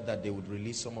people said that they would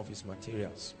release some of his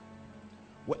materials.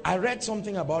 Well, I read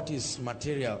something about his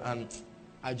material and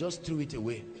I just threw it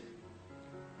away.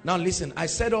 Now listen, I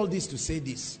said all this to say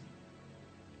this.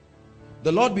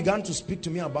 The Lord began to speak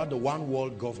to me about the one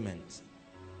world government.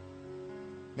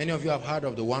 Many of you have heard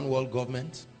of the one world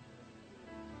government.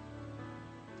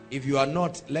 If you are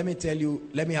not, let me tell you,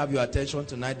 let me have your attention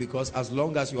tonight, because as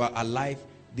long as you are alive,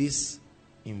 this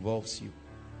involves you.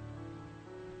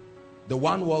 The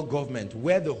one world government,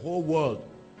 where the whole world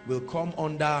will come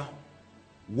under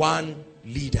one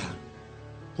leader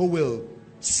who will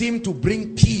seem to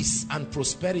bring peace and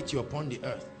prosperity upon the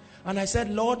earth. And I said,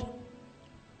 Lord,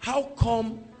 how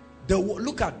come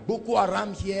look at Boko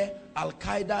Haram here, Al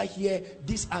Qaeda here,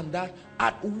 this and that.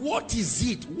 What is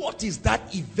it? What is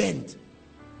that event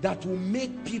that will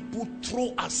make people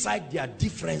throw aside their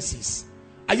differences?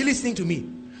 Are you listening to me?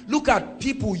 Look at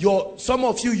people, some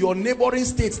of you, your neighboring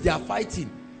states, they are fighting.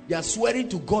 They are swearing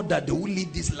to God that they will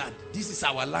leave this land. This is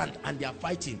our land, and they are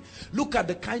fighting. Look at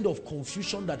the kind of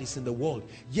confusion that is in the world.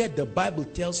 Yet the Bible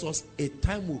tells us a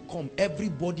time will come,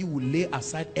 everybody will lay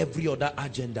aside every other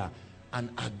agenda and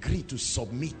agree to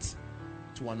submit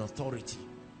to an authority.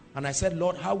 And I said,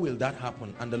 Lord, how will that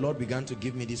happen? And the Lord began to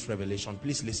give me this revelation.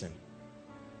 Please listen.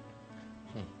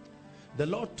 The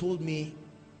Lord told me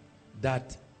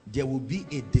that there will be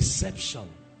a deception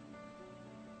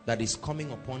that is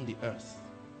coming upon the earth.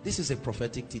 This is a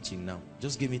prophetic teaching now.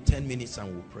 Just give me 10 minutes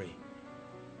and we'll pray.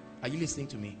 Are you listening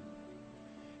to me?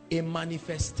 A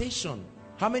manifestation.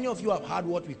 How many of you have heard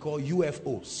what we call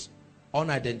UFOs?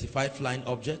 Unidentified flying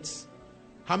objects.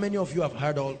 How many of you have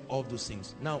heard all of those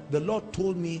things? Now, the Lord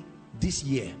told me this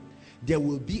year, there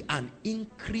will be an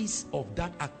increase of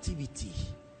that activity.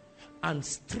 And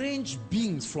strange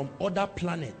beings from other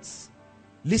planets,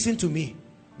 listen to me,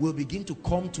 will begin to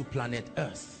come to planet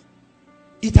Earth.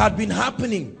 It had been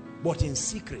happening, but in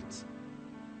secret.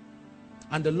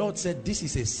 And the Lord said, this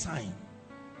is a sign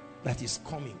that is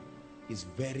coming. It's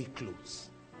very close.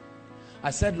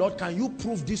 I said, Lord, can you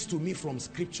prove this to me from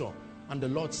scripture? And the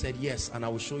Lord said, yes, and I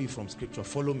will show you from scripture.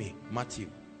 Follow me. Matthew.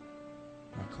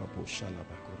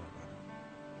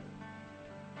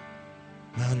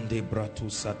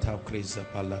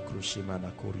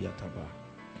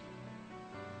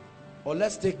 Or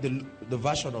let's take the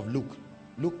version of Luke.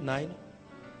 Luke 9.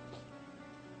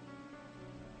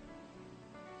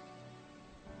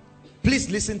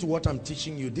 Please listen to what I'm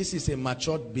teaching you. This is a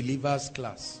matured believers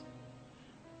class.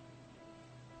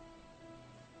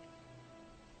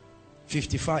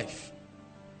 55.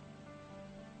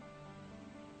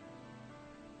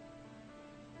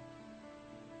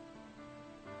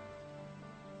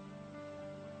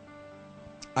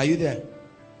 Are you there?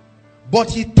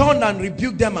 But he turned and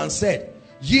rebuked them and said,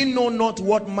 ye know not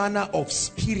what manner of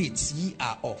spirits ye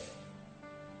are of.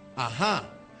 Aha.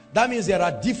 That means there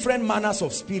are different manners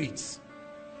of spirits.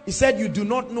 He said, you do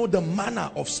not know the manner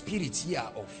of spirits ye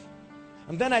are of.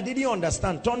 And then I didn't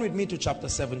understand. Turn with me to chapter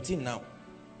 17 now.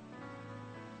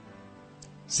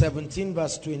 17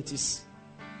 verse 26.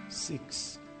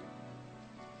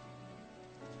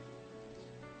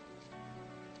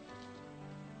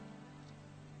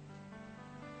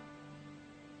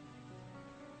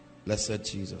 Blessed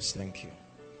Jesus, thank you.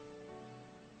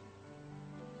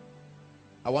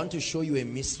 I want to show you a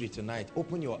mystery tonight.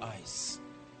 Open your eyes.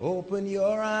 Open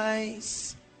your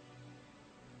eyes.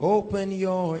 Open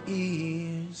your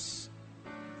ears.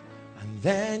 And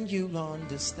then you'll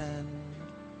understand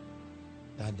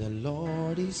that the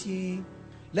Lord is here.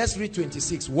 Let's read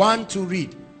 26. 1 to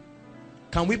read.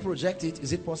 Can we project it?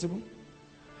 Is it possible?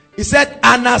 He said,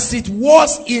 and as it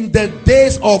was in the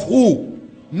days of who?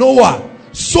 Noah.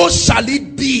 So shall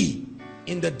it be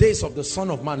in the days of the Son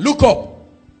of Man. Look up.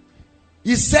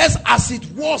 He says, as it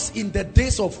was in the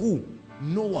days of who?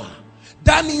 Noah.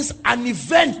 That means an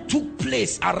event took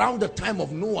place around the time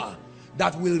of Noah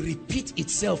that will repeat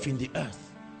itself in the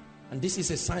earth. And this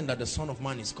is a sign that the Son of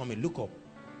Man is coming. Look up.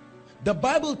 The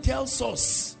Bible tells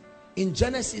us in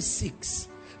Genesis 6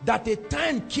 that a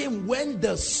time came when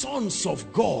the sons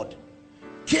of God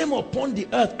came upon the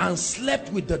earth and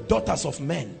slept with the daughters of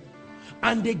men.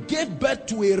 And they gave birth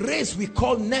to a race we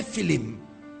call Nephilim.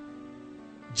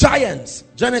 Giants.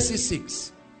 Genesis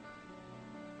 6.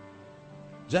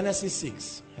 Genesis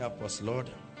 6. Help us, Lord.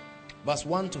 Verse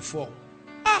 1 to 4.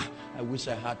 I wish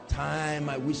I had time.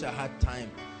 I wish I had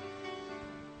time.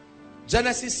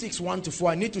 Genesis 6, 1 to 4.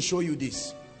 I need to show you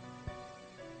this.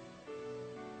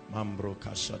 And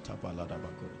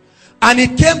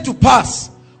it came to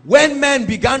pass when men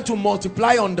began to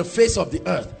multiply on the face of the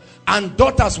earth, and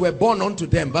daughters were born unto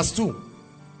them. Verse 2.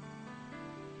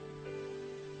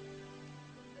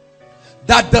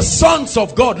 That the sons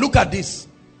of God, look at this.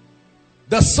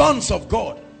 The sons of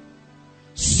God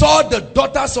saw the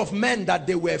daughters of men that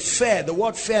they were fair. The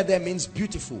word fair there means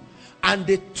beautiful. And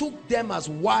they took them as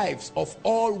wives of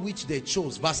all which they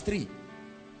chose. Verse 3.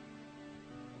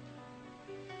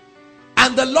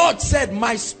 And the Lord said,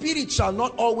 my spirit shall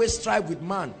not always strive with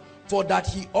man, for that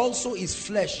he also is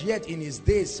flesh, yet in his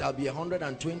days shall be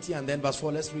 120. And then verse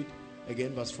 4, let's read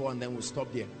again verse 4 and then we'll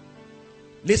stop there.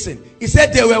 Listen, he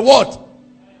said they were what?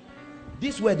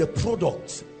 These were the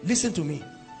products. Listen to me.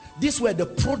 These were the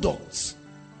products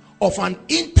of an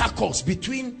intercourse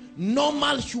between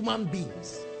normal human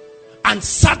beings and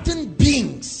certain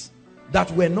beings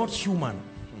that were not human.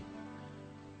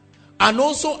 And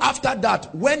also after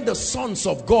that, when the sons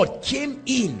of God came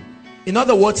in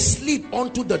other words, sleep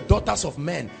unto the daughters of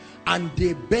men, and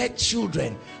they bare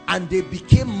children, and they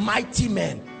became mighty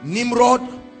men. Nimrod,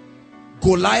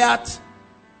 Goliath,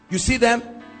 you see them?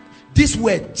 These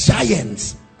were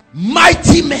giants,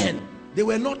 mighty men. They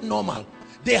were not normal.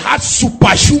 They had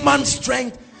superhuman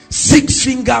strength, 6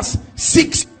 fingers,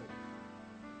 6.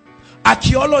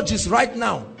 Archaeologists right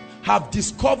now have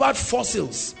discovered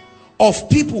fossils of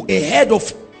people ahead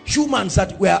of humans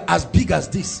that were as big as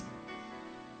this.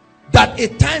 That a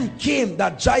time came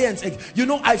that giants, you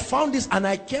know, I found this and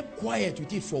I kept quiet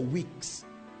with it for weeks.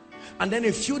 And then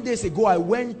a few days ago, I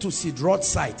went to Sidrod's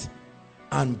site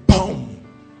and boom,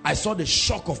 I saw the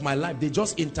shock of my life. They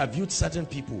just interviewed certain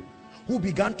people who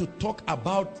began to talk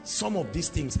about some of these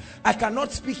things. I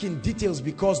cannot speak in details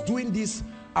because doing this,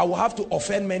 I will have to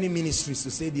offend many ministries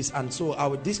to say this. And so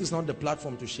this is not the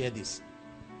platform to share this.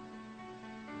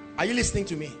 Are you listening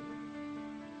to me?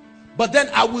 But then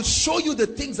I will show you the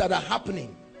things that are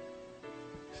happening.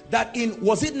 That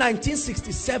was it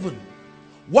 1967?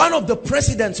 One of the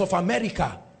presidents of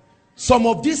America, some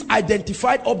of these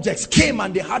identified objects came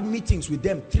and they had meetings with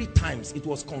them 3 times. It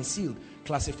was concealed,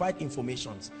 classified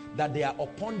informations that they are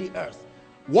upon the earth.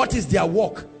 What is their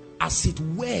work? As it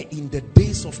were in the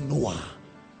days of Noah.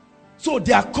 So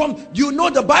they are come. You know,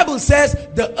 the Bible says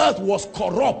the earth was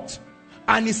corrupt.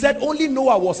 And he said only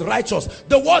Noah was righteous.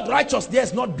 The word righteous there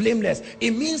is not blameless.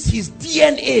 It means his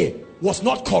DNA was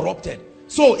not corrupted.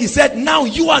 So he said, now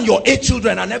you and your 8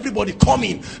 children and everybody come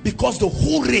in, because the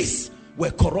whole race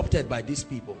were corrupted by these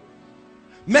people.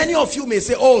 Many of you may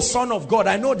say, oh, Son of God.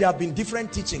 I know there have been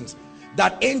different teachings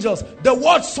that angels, the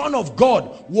word Son of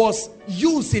God was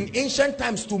used in ancient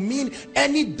times to mean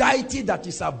any deity that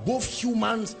is above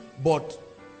humans but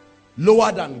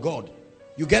lower than God.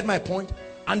 You get my point?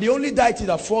 And the only deity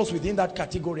that falls within that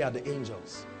category are the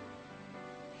angels.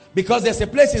 Because there's a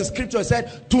place in scripture that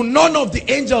said, to none of the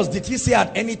angels did he say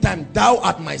at any time, thou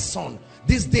art my son,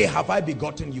 this day have I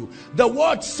begotten you. The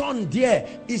word son there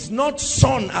is not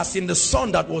son as in the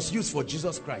son that was used for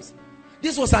Jesus Christ.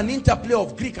 This was an interplay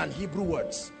of Greek and Hebrew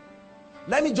words.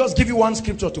 Let me just give you one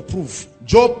scripture to prove.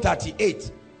 Job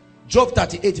 38. Job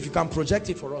 38, if you can project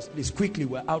it for us, please, quickly.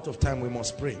 We're out of time. We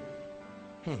must pray.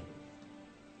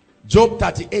 Job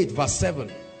 38 verse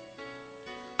 7.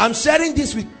 I'm sharing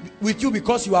this with you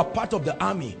because you are part of the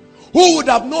army. Who would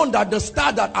have known that the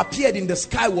star that appeared in the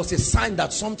sky was a sign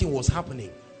that something was happening?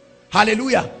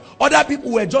 Hallelujah. Other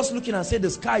people were just looking and said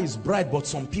the sky is bright, but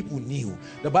some people knew.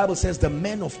 The Bible says the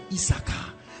men of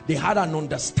Issachar, they had an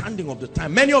understanding of the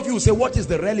time. Many of you say, what is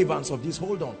the relevance of this?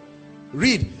 Hold on.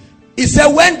 Read. It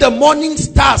said, when the morning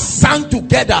stars sang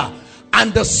together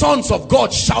and the sons of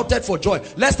God shouted for joy.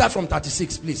 Let's start from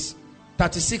 36, please.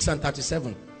 36 and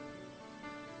 37.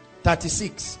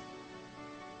 36.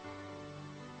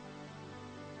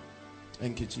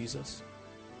 Thank you, Jesus.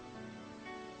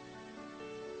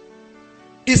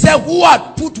 He said, who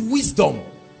had put wisdom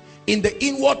in the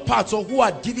inward parts, or who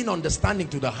had given understanding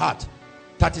to the heart?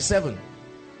 37.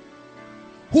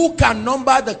 Who can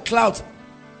number the clouds?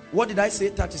 What did I say?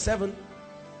 37.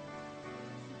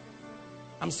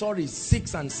 I'm sorry,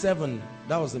 6 and 7.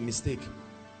 That was a mistake.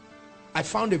 I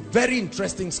found a very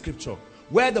interesting scripture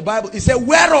where the Bible, it said,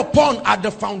 whereupon are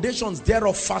the foundations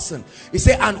thereof fastened. It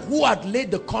said, and who had laid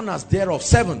the corners thereof?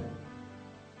 7.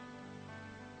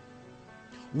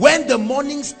 When the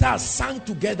morning stars sang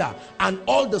together and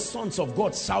all the sons of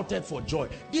God shouted for joy.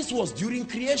 This was during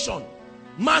creation.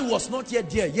 Man was not yet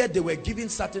there, yet they were given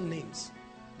certain names.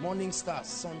 Morning stars,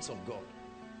 sons of God.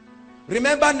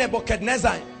 Remember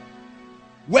Nebuchadnezzar,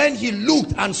 when he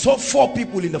looked and saw 4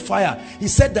 people in the fire, he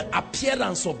said the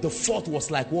appearance of the 4th was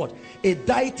like what? A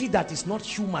deity that is not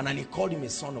human, and he called him a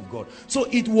son of God. So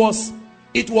it was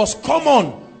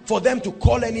common for them to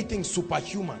call anything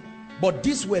superhuman. But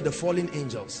these were the fallen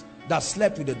angels that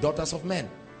slept with the daughters of men.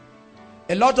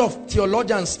 A lot of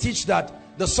theologians teach that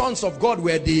the sons of God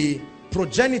were the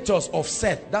progenitors of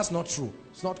Seth. That's not true.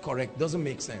 It's not correct. It doesn't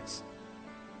make sense.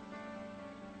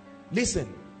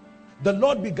 Listen, the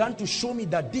Lord began to show me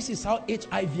that this is how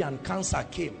HIV and cancer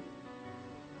came.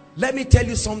 Let me tell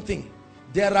you something.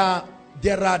 There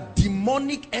are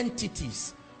demonic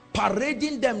entities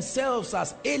parading themselves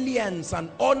as aliens and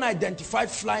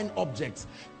unidentified flying objects,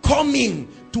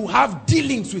 coming to have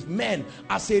dealings with men.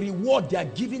 As a reward, they are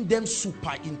giving them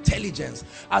super intelligence.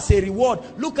 As a reward,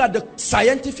 look at the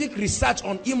scientific research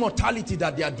on immortality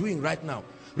that they are doing right now.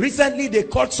 Recently, they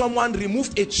caught someone,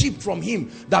 removed a chip from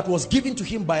him that was given to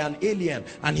him by an alien,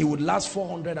 and he would last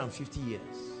 450 years.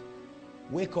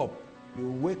 Wake up. You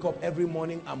wake up every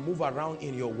morning and move around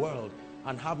in your world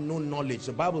and have no knowledge.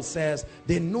 The Bible says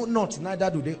they know not, neither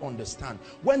do they understand.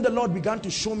 When the Lord began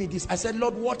to show me this, I said,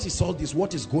 Lord, what is all this?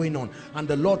 What is going on? And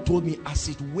the Lord told me, as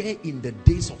it were in the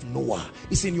days of Noah.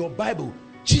 It's in your Bible.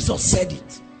 Jesus said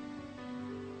it.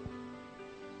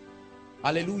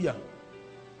 Hallelujah.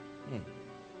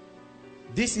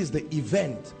 This is the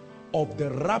event of the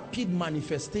rapid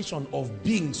manifestation of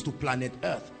beings to planet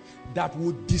Earth that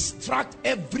would distract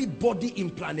everybody in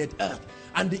planet Earth,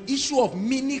 and the issue of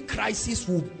mini crisis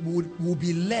will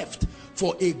be left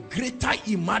for a greater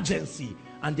emergency,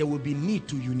 and there will be need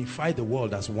to unify the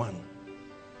world as one.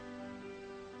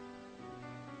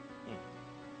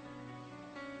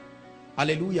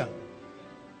 Hallelujah.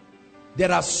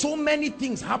 There are so many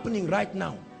things happening right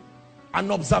now. An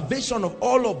observation of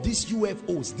all of these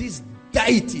UFOs, these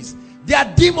deities, they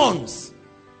are demons,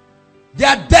 they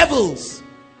are devils.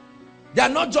 They are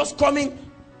not just coming.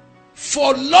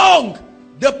 For long,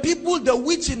 the people, the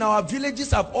witch in our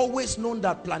villages have always known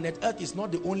that planet Earth is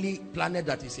not the only planet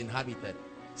that is inhabited.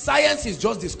 Science is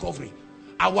just discovery.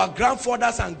 Our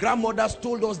grandfathers and grandmothers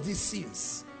told us these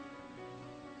things.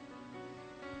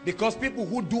 Because people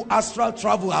who do astral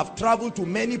travel have traveled to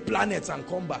many planets and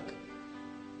come back.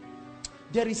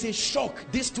 There is a shock.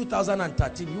 This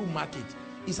 2013, you mark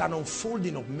it, is an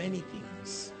unfolding of many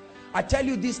things. I tell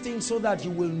you these things so that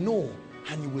you will know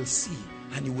and you will see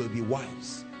and you will be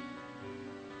wise.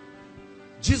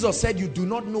 Jesus said you do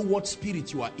not know what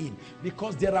spirit you are in,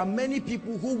 because there are many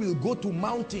people who will go to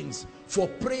mountains for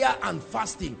prayer and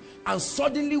fasting, and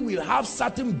suddenly will have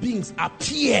certain beings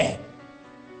appear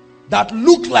that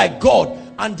look like God,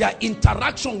 and their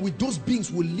interaction with those beings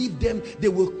will leave them. They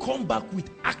will come back with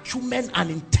acumen and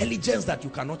intelligence that you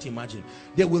cannot imagine.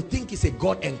 They will think it's a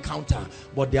God encounter,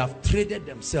 but they have traded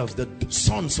themselves, the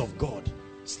sons of God,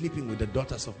 sleeping with the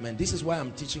daughters of men. This is why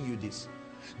I'm teaching you this.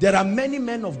 There are many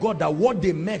men of God that what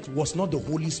they met was not the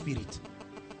Holy Spirit.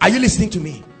 Are you listening to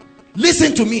me?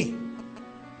 Listen to me.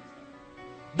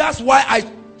 That's why I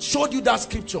showed you that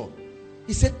scripture.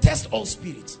 He said, test all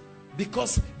spirits,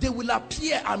 because they will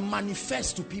appear and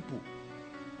manifest to people.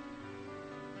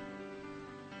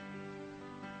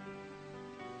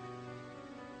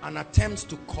 And attempts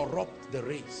to corrupt the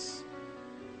race.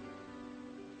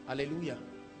 Hallelujah.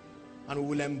 And we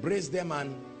will embrace them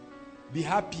and be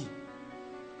happy.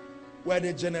 We're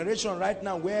the generation right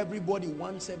now where everybody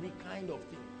wants every kind of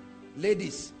thing.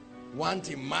 Ladies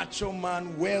want a macho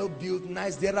man, well built,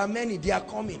 nice. There are many, they are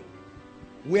coming.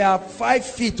 We are 5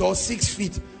 feet or 6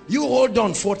 feet. You hold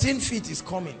on, 14 feet is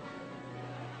coming.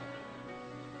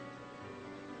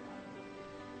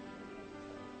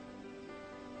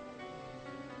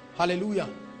 Hallelujah.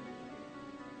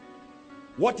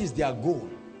 What is their goal?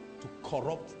 To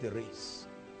corrupt the race.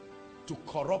 To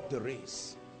corrupt the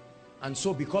race. And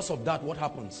so because of that, what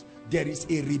happens? There is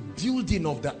a rebuilding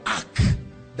of the ark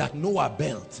that Noah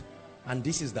built. And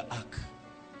this is the ark.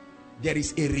 There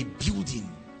is a rebuilding.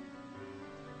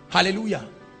 Hallelujah.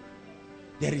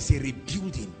 There is a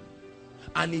rebuilding.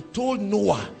 And he told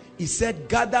Noah, he said,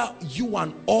 gather you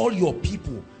and all your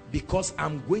people, because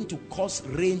I'm going to cause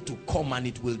rain to come and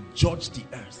it will judge the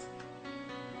earth.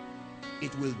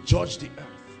 It will judge the earth.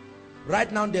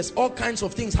 Right now there's all kinds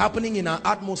of things happening in our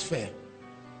atmosphere.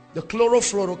 The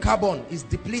chlorofluorocarbon is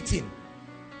depleting.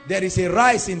 There is a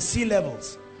rise in sea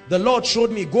levels. The Lord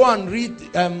showed me, go and read,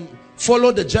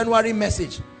 follow the January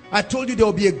message. I told you there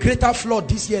will be a greater flood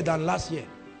this year than last year,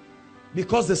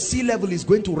 because the sea level is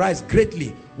going to rise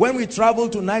greatly. When we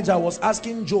traveled to Niger, I was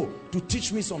asking Joe to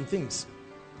teach me some things.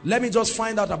 Let me just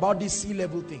find out about this sea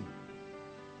level thing.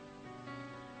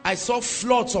 I saw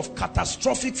floods of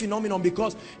catastrophic phenomenon,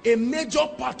 because a major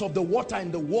part of the water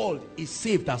in the world is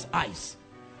saved as ice.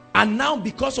 And now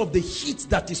because of the heat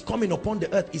that is coming upon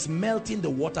the earth, is melting the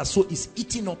water, so it's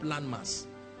eating up landmass.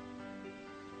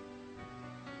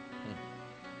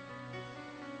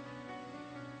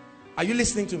 Are you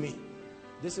listening to me?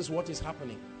 This is what is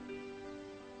happening.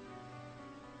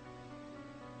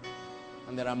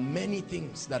 And there are many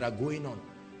things that are going on.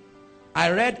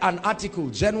 I read an article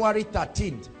January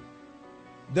 13th.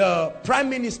 The Prime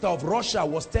Minister of Russia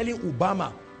was telling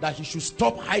Obama that he should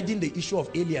stop hiding the issue of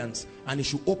aliens and he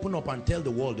should open up and tell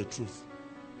the world the truth.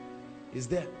 It's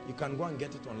there. You can go and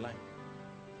get it online.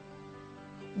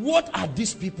 What are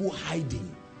these people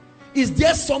hiding? Is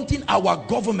there something our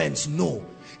governments know?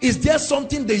 Is there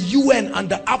something the UN and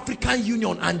the African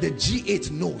Union and the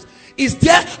G8 knows? Is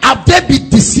there, have they been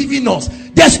deceiving us?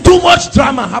 There's too much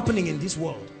drama happening in this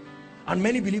world. And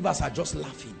many believers are just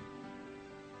laughing.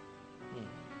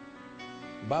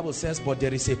 The Bible says, but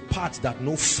there is a part that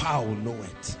no fowl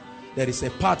knoweth. There is a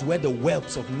part where the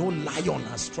whelps of no lion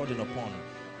has trodden upon.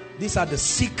 These are the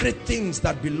secret things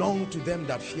that belong to them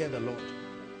that fear the Lord.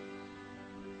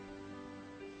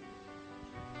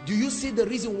 Do you see the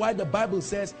reason why the Bible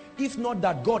says, if not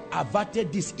that God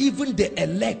averted this, even the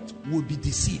elect will be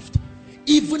deceived?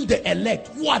 Even the elect.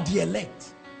 Who are the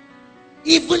elect?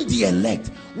 Even the elect.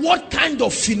 What kind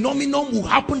of phenomenon will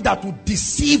happen that will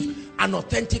deceive an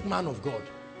authentic man of God?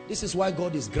 This is why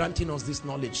God is granting us this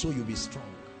knowledge, so you'll be strong.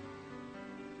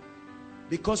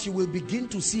 Because you will begin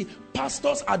to see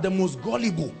pastors are the most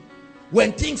gullible.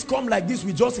 When things come like this,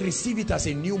 we just receive it as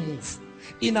a new move.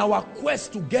 In our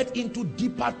quest to get into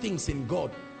deeper things in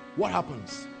God, what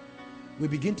happens? We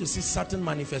begin to see certain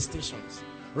manifestations.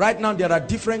 Right now there are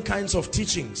different kinds of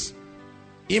teachings,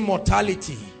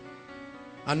 immortality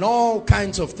and all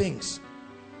kinds of things.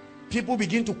 People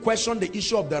begin to question the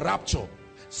issue of the rapture.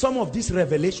 Some of this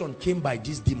revelation came by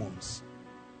these demons.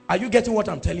 Are you getting what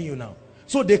I'm telling you now?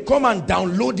 So they come and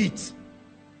download it,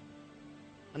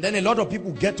 and then a lot of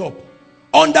people get up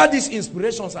under these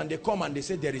inspirations and they come and they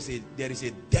say there is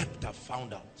a depth I've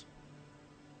found out.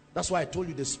 That's why I told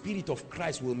you the Spirit of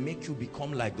Christ will make you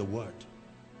become like the Word.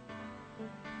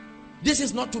 This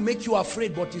is not to make you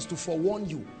afraid, but is to forewarn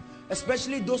you.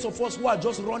 Especially those of us who are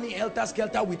just running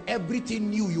helter-skelter with everything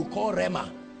new you call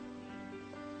Rema.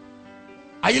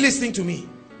 Are you listening to me?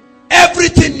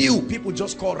 Everything new people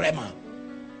just call Rema.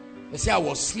 They say I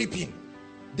was sleeping.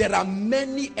 There are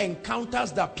many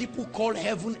encounters that people call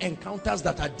heaven encounters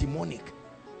that are demonic.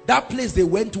 That place they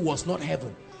went to was not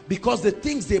heaven, because the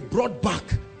things they brought back,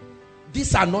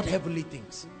 these are not heavenly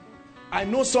things. I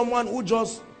know someone who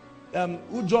just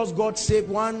got saved,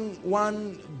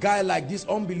 one guy like this,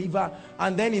 unbeliever,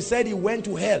 and then he said he went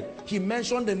to hell. He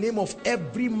mentioned the name of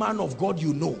every man of God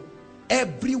you know,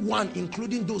 everyone,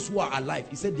 including those who are alive.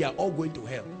 He said they are all going to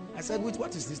hell. I said, wait,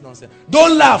 what is this nonsense?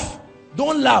 Don't laugh,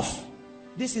 don't laugh.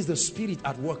 This is the Spirit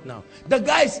at work now. The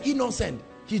guy is innocent.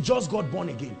 He just got born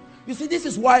again. You see, this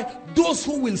is why those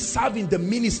who will serve in the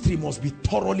ministry must be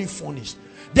thoroughly furnished.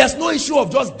 There's no issue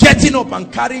of just getting up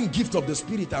and carrying gift of the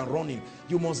Spirit and running.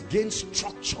 You must gain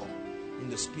structure in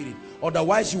the Spirit.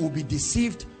 Otherwise, you will be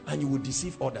deceived and you will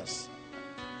deceive others.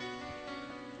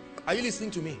 Are you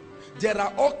listening to me? There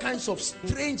are all kinds of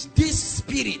strange, these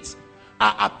spirits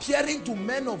are appearing to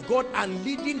men of God and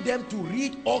leading them to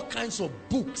read all kinds of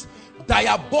books,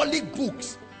 diabolic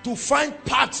books, to find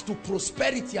paths to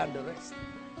prosperity and the rest.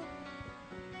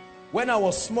 When I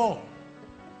was small,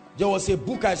 there was a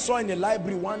book I saw in the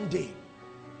library one day.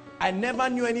 I never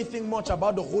knew anything much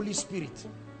about the Holy Spirit.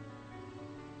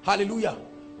 Hallelujah.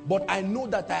 But I know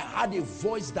that I had a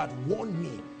voice that warned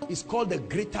me. It's called The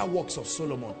Greater Works of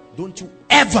Solomon. Don't you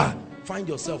ever find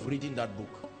yourself reading that book.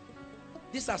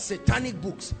 These are satanic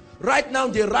books. Right now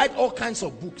they write all kinds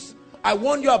of books. I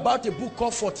warned you about a book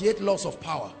called 48 Laws of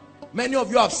Power. Many of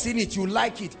you have seen it, you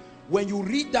like it. When you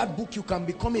read that book, you can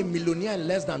become a millionaire in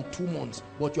less than 2 months,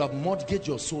 but you have mortgaged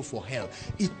your soul for hell.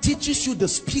 It teaches you the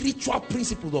spiritual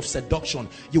principles of seduction.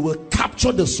 You will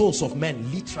capture the souls of men,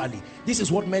 literally. This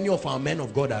is what many of our men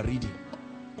of God are reading.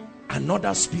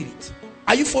 Another spirit.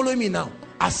 Are you following me now?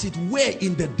 As it were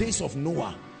in the days of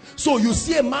Noah. So you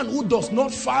see a man who does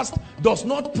not fast, does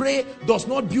not pray, does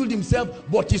not build himself,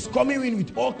 but is coming in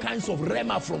with all kinds of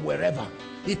rhema from wherever.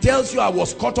 He tells you, I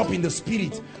was caught up in the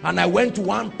spirit and I went to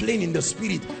one plane in the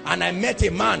spirit and I met a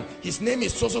man. His name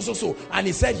is so and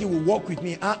he said he will walk with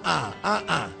me.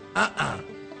 That's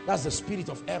the spirit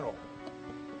of error.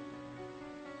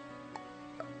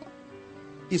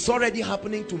 It's already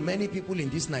happening to many people in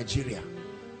this Nigeria.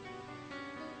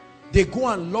 They go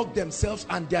and lock themselves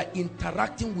and they are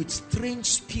interacting with strange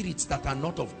spirits that are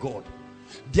not of God.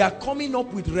 They are coming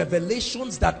up with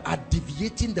revelations that are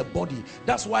deviating the body.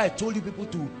 That's why I told you people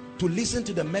to listen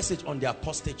to the message on the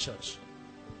apostate church.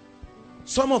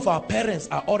 Some of our parents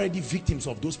are already victims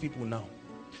of those people now,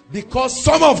 because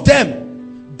some of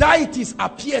them, deities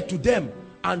appeared to them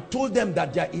and told them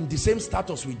that they are in the same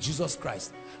status with Jesus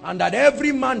Christ, and that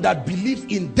every man that believes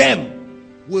in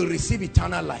them will receive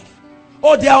eternal life.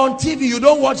 Oh, they are on TV, you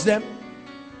don't watch them.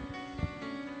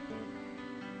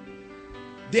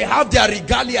 They have their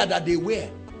regalia that they wear.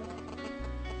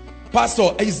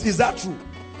 Pastor, is that true?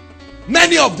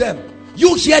 Many of them,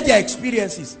 you hear their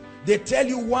experiences. They tell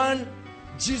you one,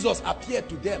 Jesus appeared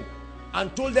to them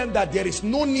and told them that there is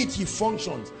no need he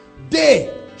functions.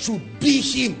 They should be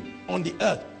him on the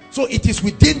earth. So it is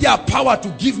within their power to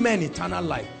give men eternal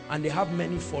life. And they have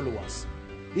many followers.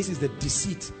 This is the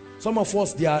deceit. Some of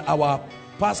us, they are our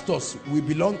pastors. We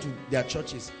belong to their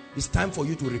churches. It's time for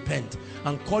you to repent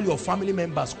and call your family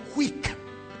members quick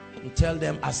and tell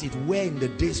them, as it were in the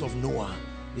days of Noah,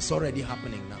 it's already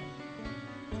happening now.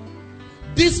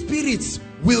 These spirits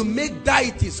will make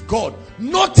deities God.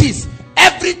 Notice,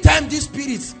 every time these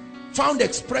spirits found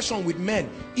expression with men,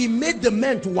 it made the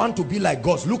men to want to be like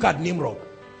gods. Look at Nimrod.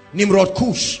 Nimrod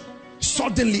Cush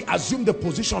suddenly assumed the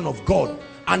position of God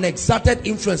and exerted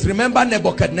influence. Remember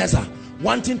Nebuchadnezzar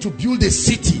wanting to build a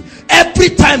city. Every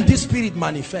time this spirit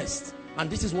manifests. And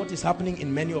this is what is happening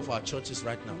in many of our churches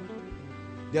right now.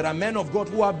 There are men of God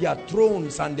who have their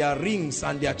thrones and their rings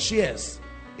and their chairs.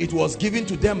 It was given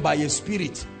to them by a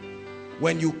spirit.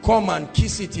 When you come and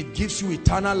kiss it, it gives you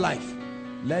eternal life.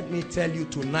 Let me tell you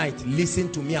tonight,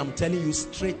 listen to me, I'm telling you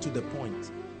straight to the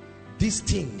point. These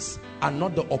things are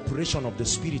not the operation of the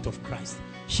Spirit of Christ.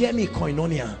 Hear me,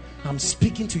 Koinonia. I'm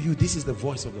speaking to you. This is the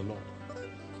voice of the Lord.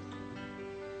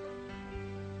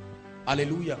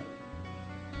 Hallelujah.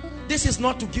 This is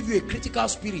not to give you a critical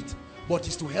spirit, but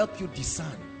is to help you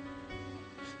discern.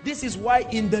 This is why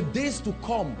in the days to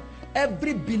come,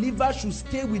 every believer should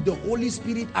stay with the Holy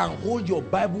Spirit and hold your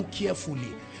Bible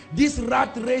carefully. This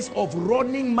rat race of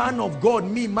running, man of God,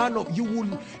 me, man of, you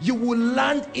will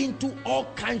land into all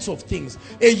kinds of things.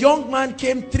 A young man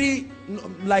came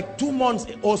 2 months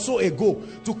or so ago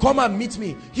to come and meet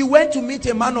me. He went to meet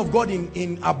a man of God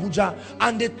in Abuja,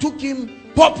 and they took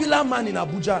him, popular man in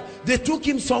Abuja, they took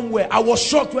him somewhere. I was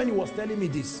shocked when he was telling me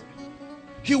this.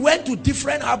 He went to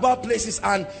different herbal places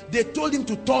and they told him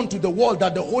to turn to the wall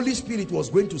that the Holy Spirit was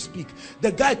going to speak.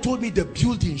 The guy told me the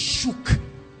building shook.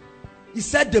 He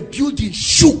said the building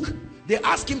shook. They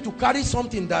asked him to carry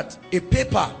something, that a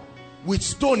paper with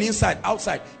stone inside,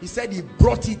 outside. He said he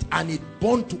brought it and it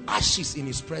burned to ashes in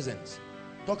his presence.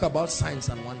 Talk about signs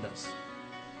and wonders.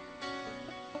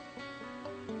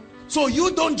 So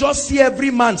you don't just see every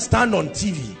man stand on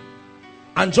TV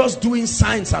and just doing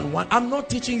signs and wonders. I'm not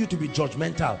teaching you to be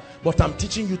judgmental, but I'm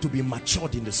teaching you to be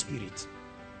matured in the spirit.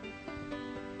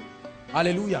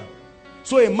 Hallelujah.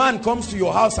 So a man comes to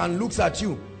your house and looks at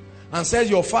you and says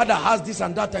your father has this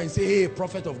and that, and say, hey,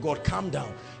 prophet of God, calm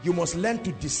down. You must learn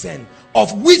to discern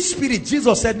of which spirit.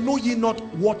 Jesus said, know ye not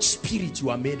what spirit you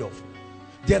are made of.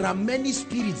 There are many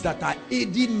spirits that are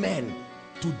aiding men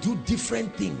to do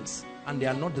different things, and they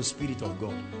are not the Spirit of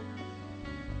God.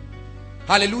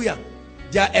 Hallelujah.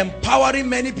 They are empowering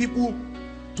many people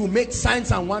to make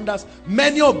signs and wonders.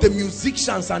 Many of the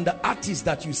musicians and the artists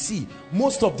that you see,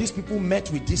 most of these people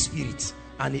met with this spirit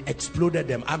and it exploded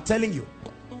them. I'm telling you.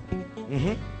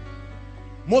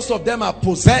 Most of them are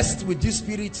possessed with this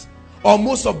spirit, or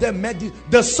most of them met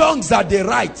the songs that they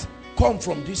write come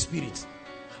from this spirit.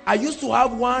 I used to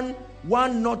have one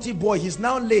naughty boy. He's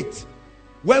now late.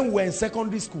 When we were in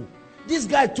secondary school, this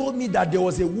guy told me that there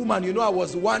was a woman, you know, I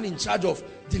was the one in charge of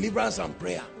deliverance and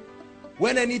prayer.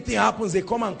 When anything happens, they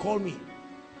come and call me.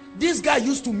 This guy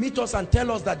used to meet us and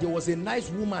tell us that there was a nice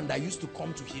woman that used to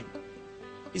come to him.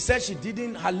 He said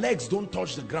her legs don't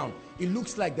touch the ground. It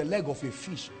looks like the leg of a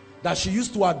fish. That she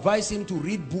used to advise him to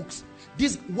read books.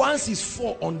 Once he's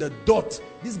 4 on the dot,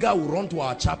 this guy will run to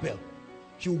our chapel.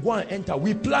 He will go and enter.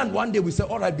 We planned one day, we said,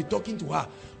 all right, be talking to her.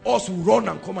 Us will run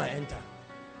and come and enter.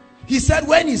 He said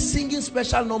when he's singing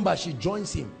special numbers, she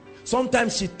joins him.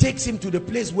 Sometimes she takes him to the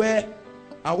place where,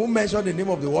 I won't mention the name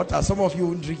of the water. Some of you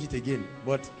won't drink it again.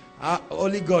 But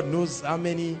only God knows how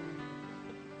many.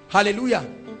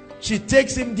 Hallelujah. She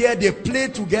takes him there, they play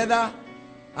together.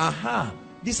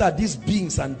 These are these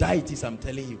beings and deities, I'm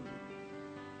telling you.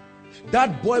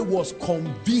 That boy was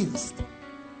convinced.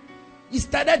 He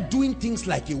started doing things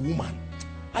like a woman.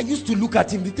 I used to look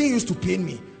at him, the thing used to pain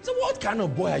me. So what kind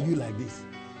of boy are you like this?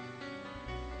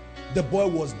 The boy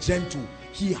was gentle.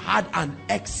 He had an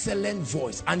excellent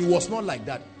voice, and he was not like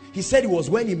that. He said it was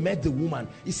when he met the woman.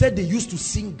 He said they used to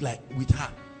sing like with her.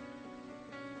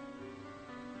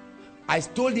 I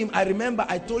told him, I remember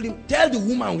I told him, tell the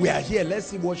woman we are here, let's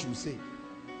see what she'll say.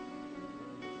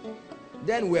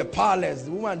 Then we're powerless.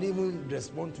 The woman didn't even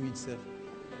respond to itself.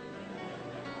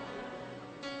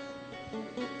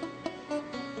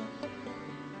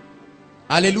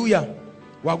 Hallelujah.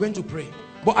 We are going to pray.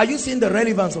 But are you seeing the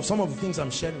relevance of some of the things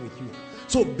I'm sharing with you?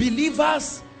 So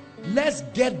believers, let's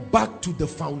get back to the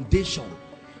foundation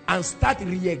and start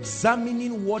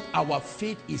re-examining what our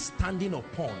faith is standing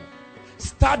upon.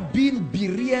 Start being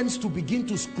Bereans to begin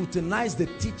to scrutinize the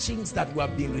teachings that we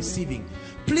have been receiving.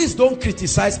 Please don't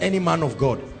criticize any man of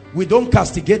God. We don't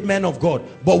castigate men of God,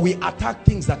 but we attack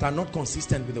things that are not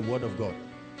consistent with the word of God.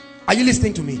 Are you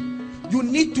listening to me? You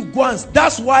need to go, and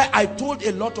that's why I told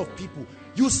a lot of people,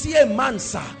 you see a man,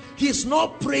 sir, he's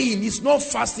not praying, he's not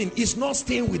fasting, he's not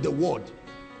staying with the word.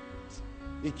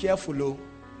 Be careful, oh.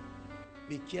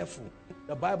 Be careful.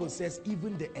 The Bible says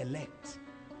even the elect,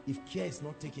 if care is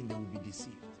not taken, they will be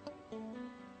deceived.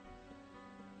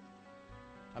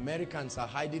 Americans are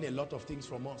hiding a lot of things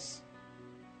from us.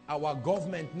 Our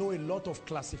government know a lot of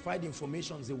classified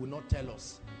information they will not tell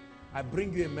us. I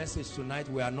bring you a message tonight.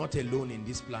 We are not alone in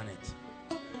this planet.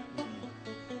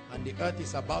 And the earth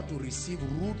is about to receive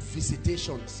rude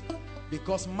visitations,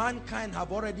 because mankind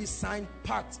have already signed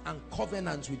pacts and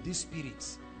covenants with these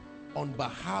spirits on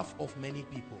behalf of many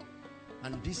people.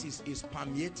 And this is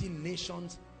permeating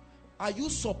nations. Are you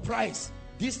surprised?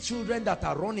 These children that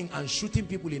are running and shooting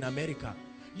people in America,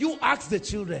 you ask the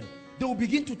children, they will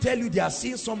begin to tell you they are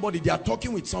seeing somebody, they are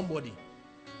talking with somebody.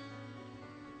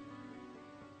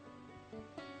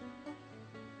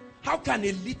 How can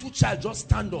a little child just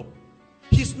stand up?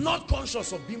 He's not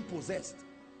conscious of being possessed,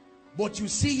 but you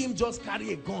see him just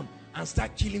carry a gun and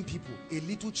start killing people. A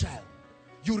little child.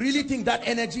 You really think that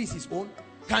energy is his own?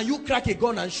 Can you crack a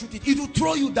gun and shoot it? It will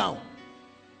throw you down.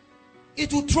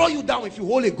 It will throw you down if you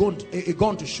hold a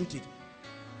gun to shoot it.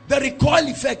 The recoil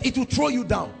effect, it will throw you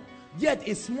down. Yet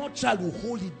a small child will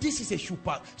hold it. This is a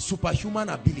superhuman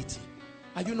ability.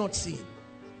 Are you not seeing?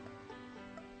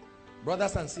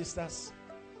 Brothers and sisters,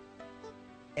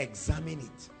 examine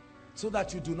it, so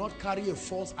that you do not carry a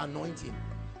false anointing,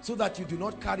 so that you do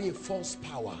not carry a false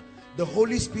power. The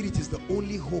Holy Spirit is the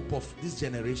only hope of this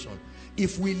generation.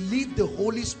 If we leave the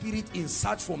Holy Spirit in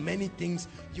search for many things,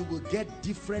 you will get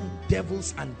different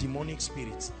devils and demonic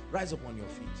spirits. Rise up on your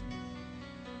feet.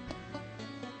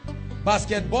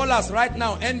 Basketballers right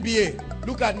now, NBA,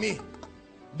 look at me.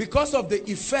 Because of the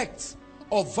effects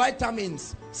of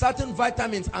vitamins, certain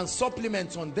vitamins and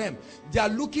supplements on them, they are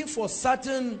looking for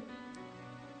certain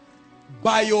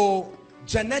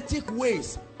biogenetic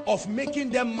ways of making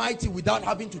them mighty without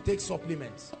having to take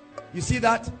supplements. You see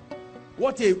that?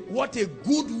 What a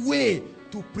good way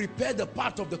to prepare the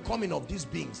path of the coming of these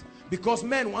beings. Because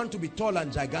men want to be tall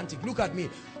and gigantic. Look at me.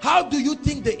 How do you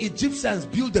think the Egyptians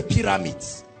built the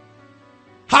pyramids?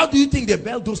 How do you think they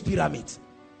built those pyramids?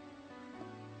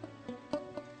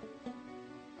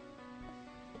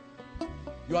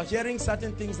 You are hearing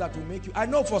certain things that will make you... I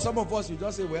know for some of us, you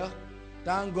just say, well,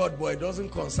 thank God, boy, it doesn't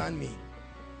concern me.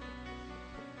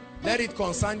 Let it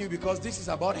concern you, because this is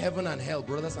about heaven and hell,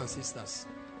 brothers and sisters.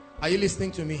 Are you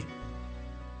listening to me?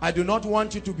 I do not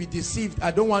want you to be deceived.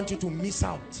 I don't want you to miss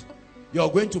out.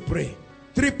 You're going to pray.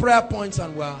 3 prayer points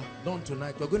and we're done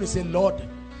tonight. We're going to say, Lord,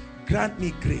 grant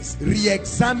me grace.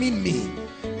 Re-examine me.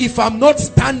 If I'm not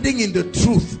standing in the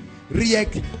truth,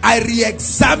 I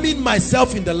re-examine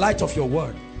myself in the light of your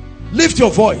word. Lift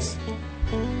your voice.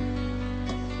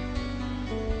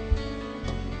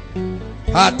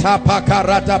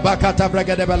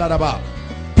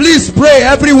 Please pray,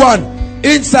 everyone,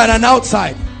 inside and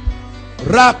outside.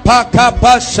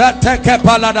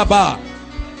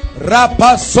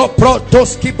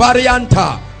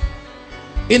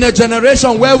 In a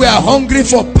generation where we are hungry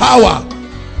for power,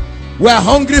 we are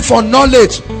hungry for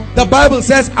knowledge. The Bible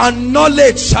says, and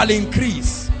knowledge shall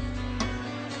increase.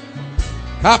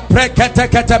 The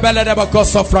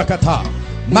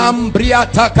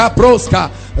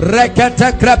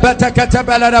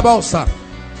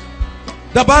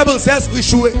Bible says we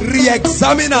should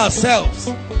re-examine ourselves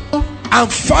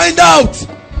and find out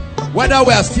whether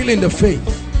we are still in the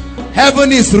faith.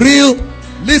 Heaven is real.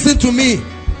 Listen to me.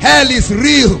 Hell is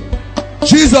real.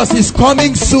 Jesus is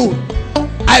coming soon.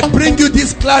 I bring you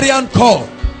this clarion call.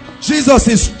 Jesus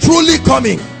is truly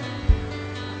coming.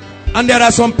 And there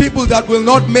are some people that will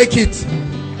not make it.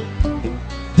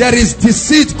 There is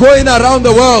deceit going around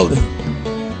the world.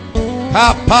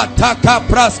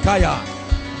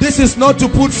 This is not to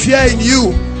put fear in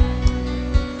you.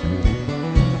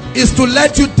 It's to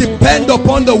let you depend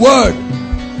upon the word.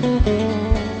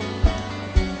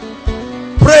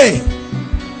 Pray.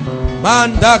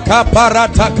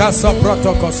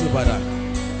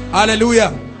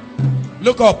 Hallelujah.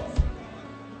 Look up.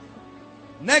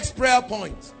 Next prayer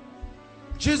point.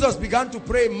 Jesus began to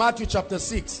pray in Matthew chapter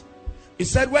 6. He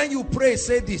said, when you pray,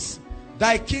 say this: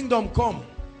 thy kingdom come,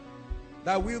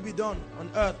 thy will be done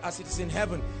on earth as it is in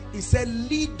heaven. He said,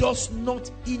 lead us not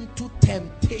into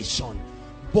temptation,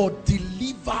 but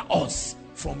deliver us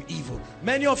from evil.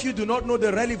 Many of you do not know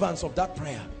the relevance of that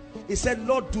prayer. He said,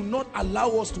 Lord, do not allow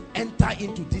us to enter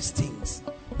into these things,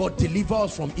 but deliver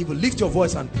us from evil. Lift your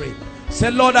voice and pray.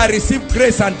 Say, Lord, I receive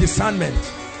grace and discernment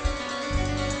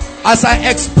as I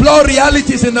explore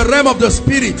realities in the realm of the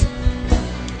spirit,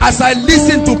 as I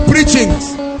listen to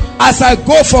preachings, as I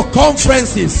go for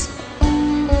conferences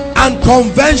and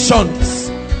conventions,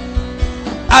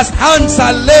 as hands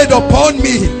are laid upon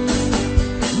me.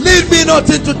 Lead me not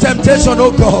into temptation,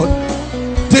 oh God.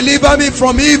 Deliver me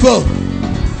from evil.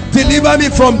 Deliver me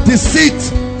from deceit.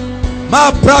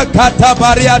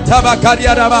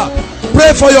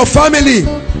 Pray for your family.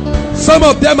 Some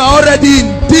of them are already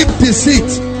in deep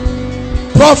deceit.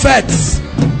 Prophets,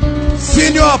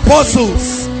 senior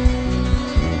apostles,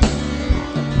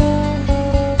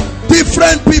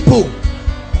 different people.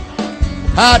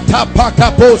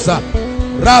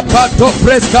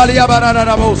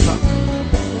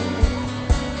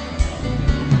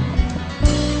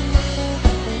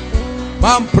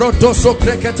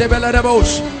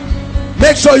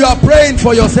 Make sure you are praying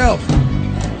for yourself.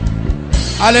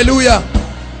 Hallelujah.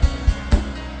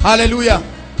 Hallelujah.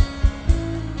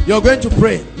 You're going to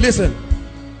pray. Listen.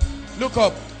 Look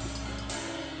up.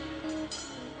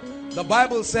 The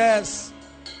Bible says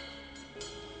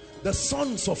the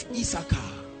sons of Issachar,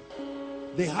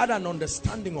 they had an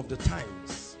understanding of the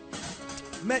times.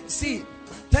 See,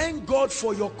 thank God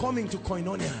for your coming to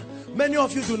Koinonia. Many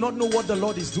of you do not know what the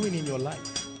Lord is doing in your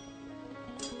life.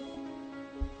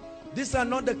 These are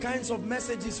not the kinds of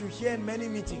messages you hear in many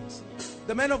meetings.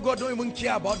 The men of God don't even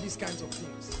care about these kinds of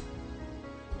things.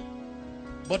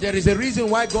 But there is a reason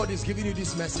why God is giving you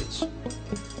this message.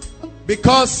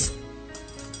 Because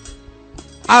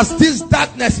as this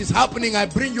darkness is happening, I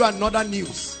bring you another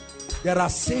news. There are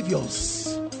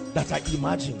saviors that are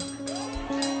emerging.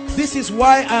 This is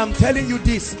why I am telling you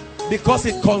this, because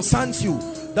it concerns you.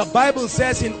 The Bible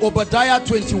says in Obadiah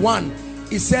 21,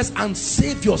 it says, and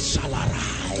saviors shall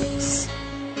arise.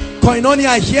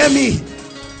 Koinonia, hear me.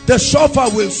 The shofar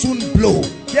will soon blow.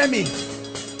 Hear me.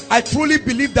 I truly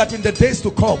believe that in the days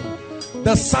to come,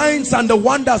 the signs and the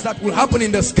wonders that will happen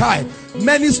in the sky,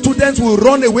 many students will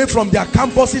run away from their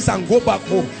campuses and go back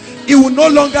home. It will no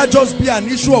longer just be an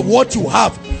issue of what you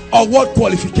have or what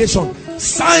qualification.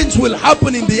 Signs will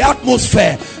happen in the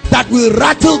atmosphere that will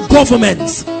rattle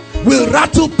governments, will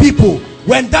rattle people.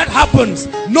 When that happens,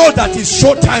 know that it's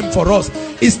short time for us.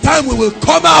 It's time we will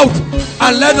come out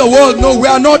and let the world know we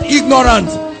are not ignorant.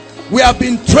 We have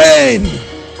been trained.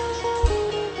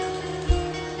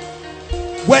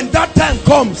 When that time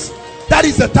comes, that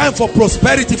is the time for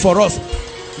prosperity for us.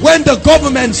 When the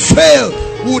governments fail,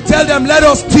 we will tell them, let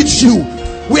us teach you.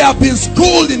 We have been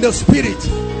schooled in the spirit.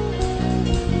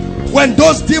 When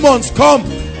those demons come,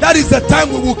 that is the time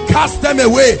we will cast them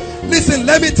away. Listen,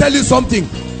 let me tell you something.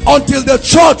 Until the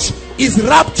church is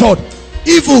raptured,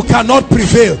 evil cannot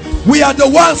prevail. We are the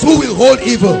ones who will hold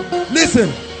evil.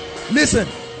 Listen, listen,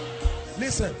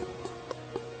 listen,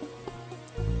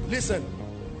 listen.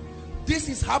 This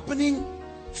is happening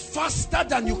faster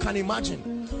than you can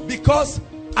imagine, because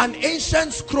an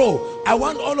ancient scroll, I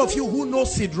want all of you who know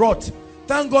Sidrot,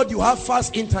 thank God you have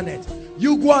fast internet.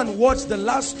 You go and watch the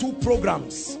last two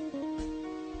programs.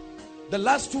 The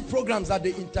last two programs that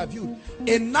they interviewed.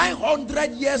 A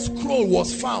 900-year scroll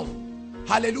was found.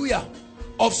 Hallelujah.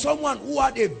 Of someone who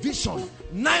had a vision.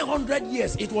 900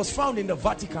 years. It was found in the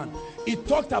Vatican. It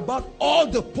talked about all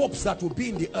the popes that will be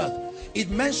in the earth. It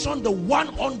mentioned the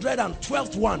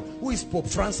 112th one, who is Pope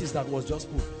Francis, that was just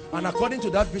pope. And according to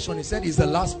that vision, he said he's the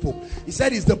last pope. He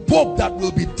said he's the pope that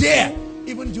will be there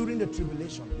even during the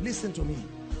tribulation. Listen to me.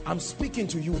 I'm speaking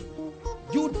to you.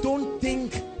 You don't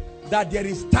think that there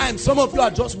is time. Some of you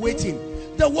are just waiting.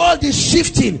 The world is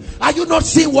shifting. Are you not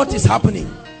seeing what is happening?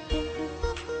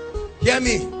 Hear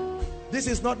me. This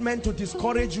is not meant to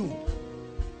discourage you.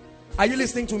 Are you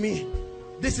listening to me?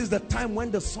 This is the time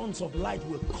when the sons of light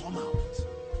will come out.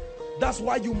 That's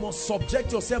why you must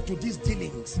subject yourself to these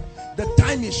dealings. The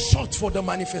time is short for the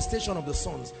manifestation of the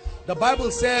sons. The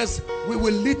Bible says we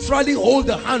will literally hold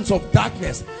the hands of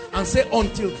darkness and say,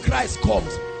 until Christ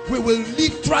comes, we will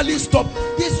literally stop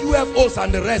these UFOs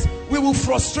and the rest. We will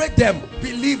frustrate them.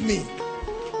 Believe me.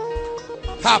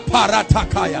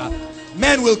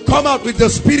 Men will come out with the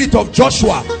spirit of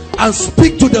Joshua and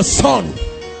speak to the sun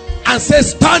and say,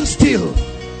 stand still.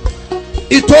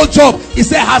 He told Job, he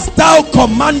said, hast thou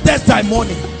commanded thy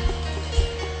morning?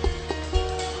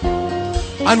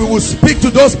 And we will speak to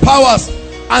those powers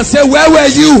and say, where were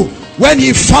you when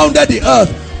he founded the earth?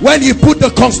 When he put the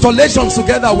constellations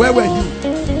together, where were you?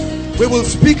 We will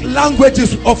speak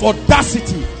languages of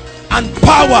audacity and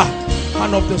power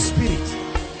and of the spirit.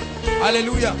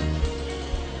 Hallelujah.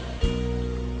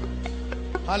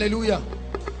 Hallelujah.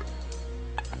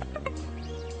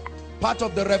 Part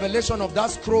of the revelation of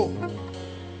that scroll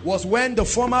was when the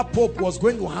former pope was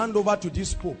going to hand over to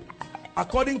this pope.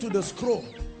 According to the scroll,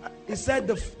 it said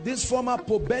this former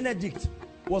Pope Benedict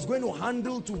was going to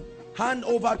hand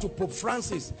over to Pope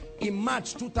Francis in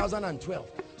March 2012.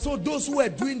 So those who were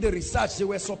doing the research, they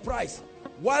were surprised.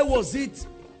 Why was it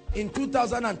in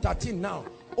 2013 now?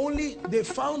 Only they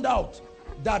found out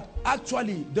that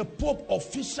actually the Pope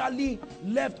officially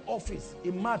left office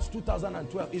in March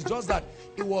 2012. It's just that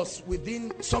it was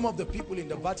within some of the people in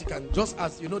the Vatican, just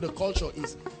as you know the culture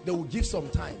is, they will give some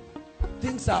time.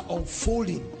 Things are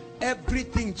unfolding.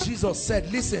 Everything Jesus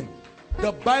said, listen,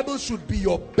 the Bible should be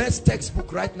your best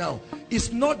textbook right now.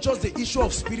 It's not just the issue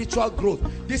of spiritual growth.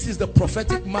 This is the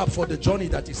prophetic map for the journey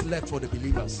that is left for the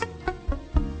believers.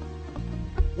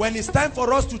 When it's time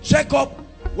for us to check up,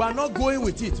 we are not going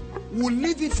with it. We'll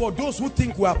leave it for those who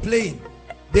think we are playing.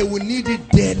 They will need it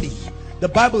daily. The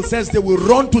Bible says they will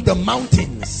run to the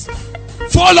mountains.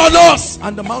 Fall on us,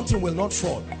 and the mountain will not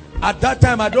fall. At that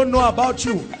time, I don't know about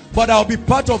you, but I'll be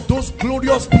part of those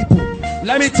glorious people.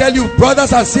 Let me tell you,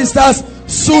 brothers and sisters,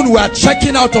 soon we are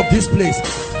checking out of this place.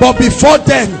 But before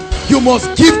then, you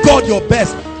must give God your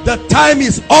best. The time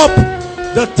is up.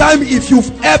 The time, if you've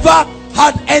ever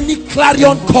had any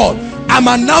clarion call, I'm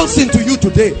announcing to you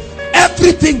today,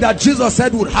 everything that Jesus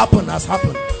said would happen has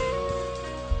happened.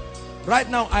 Right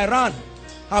now, Iran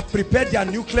have prepared their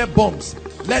nuclear bombs.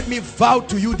 Let me vow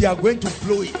to you, they are going to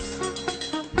blow it.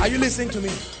 Are you listening to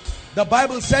me? The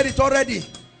Bible said it already.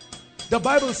 The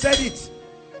Bible said it.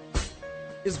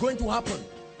 It's going to happen.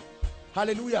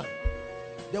 Hallelujah.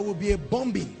 There will be a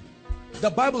bombing. The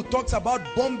Bible talks about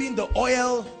bombing the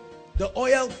oil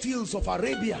fields of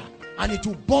Arabia, and it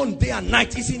will burn day and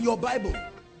night. It's in your Bible.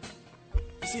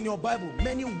 It's in your Bible.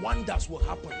 Many wonders will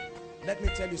happen. Let me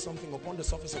tell you something upon the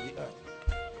surface of the earth.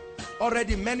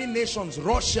 Already many nations,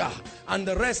 Russia and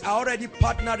the rest, are already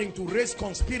partnering to raise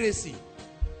conspiracy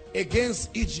against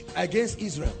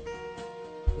Israel.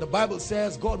 The Bible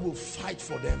says God will fight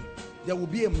for them. There will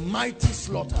be a mighty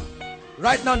slaughter.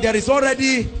 Right now there is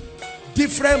already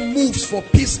different moves for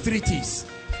peace treaties,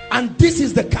 and this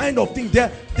is the kind of thing,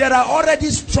 there are already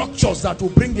structures that will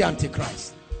bring the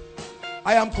Antichrist.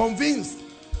 I am convinced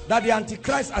that the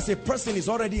Antichrist as a person is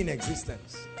already in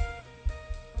existence.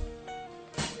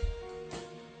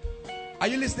 Are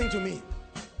you listening to me?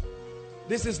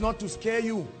 This is not to scare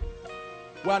you.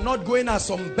 We are not going as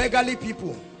some beggarly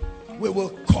people. We will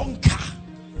conquer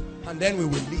and then we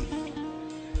will leave.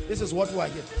 This is what we are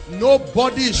here.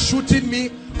 Nobody is shooting me.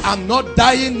 I'm not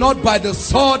dying, not by the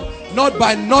sword, not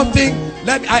by nothing.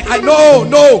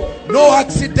 No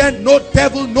accident, no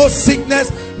devil, no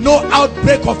sickness, no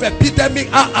outbreak of epidemic.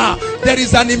 There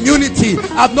is an immunity.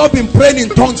 I've not been praying in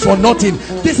tongues for nothing.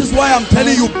 This is why I'm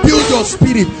telling you, build your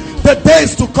spirit. The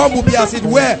days to come will be as it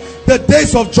were the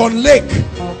days of John Lake.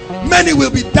 Many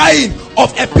will be dying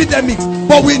of epidemics,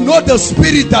 but we know the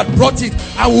spirit that brought it,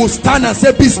 and will stand and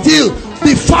say, be still,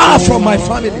 be far from my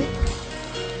family.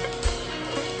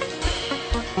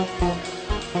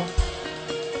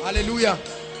 Hallelujah.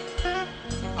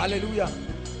 Hallelujah.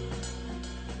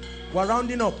 We're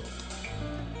rounding up.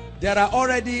 There are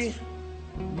already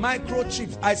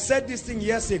microchips. I said this thing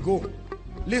years ago.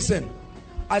 Listen,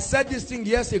 I said this thing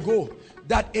years ago,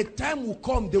 that a time will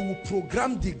come they will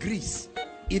program degrees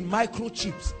in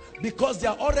microchips, because they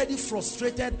are already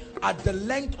frustrated at the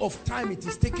length of time it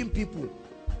is taking people.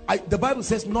 The Bible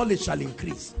says knowledge shall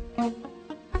increase.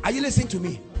 Are you listening to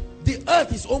me? The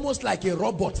earth is almost like a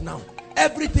robot now.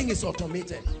 Everything is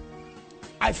automated.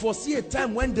 I foresee a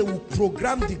time when they will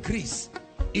program degrees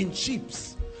in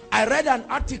chips. I read an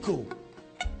article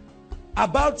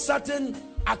about certain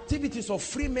activities of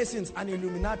Freemasons and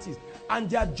Illuminatis, and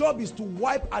their job is to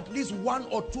wipe at least 1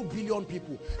 or 2 billion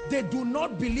people. They do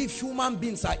not believe human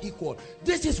beings are equal.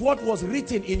 This is what was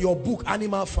written in your book,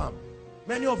 Animal Farm.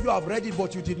 Many of you have read it,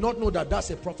 but you did not know that that's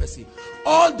a prophecy.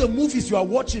 All the movies you are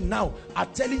watching now are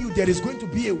telling you there is going to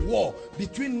be a war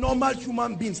between normal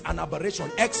human beings and aberration.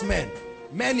 X-Men,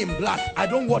 Men in Black. I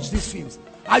don't watch these films.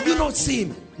 Are you not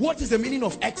seeing? What is the meaning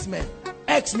of X-Men?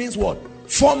 X means what?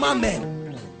 Former men.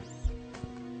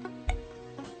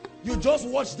 You just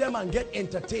watch them and get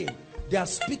entertained. They are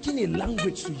speaking a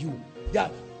language to you.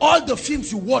 All the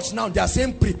films you watch now, they are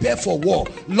saying prepare for war.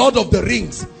 Lord of the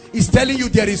Rings is telling you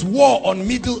there is war on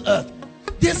Middle Earth.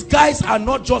 These guys are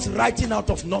not just writing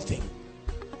out of nothing.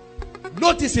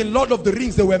 Notice in Lord of the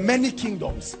Rings there were many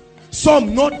kingdoms.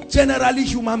 Some not generally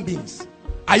human beings.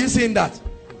 Are you seeing that?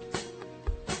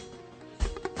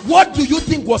 What do you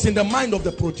think was in the mind of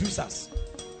the producers?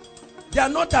 They are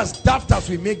not as daft as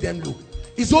we make them look.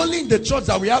 It's only in the church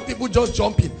that we have people just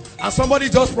jumping and somebody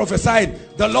just prophesied,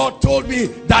 the Lord told me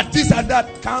that this and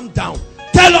that. Calm down.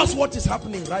 Tell us what is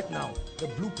happening right now. The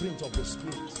blueprint of the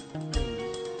Spirit.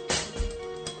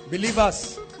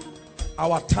 Believers,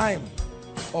 our time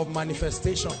of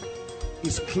manifestation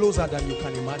is closer than you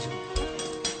can imagine.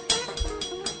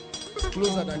 It's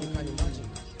closer than you can imagine.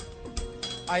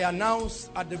 I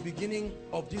announced at the beginning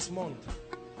of this month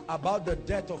about the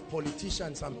death of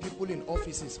politicians and people in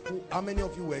offices. How many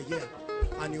of you were here?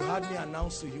 And you heard me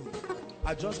announce to you.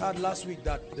 I just heard last week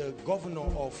that the governor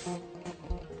of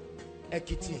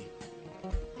Ekiti,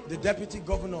 the deputy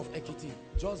governor of Ekiti,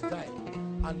 just died.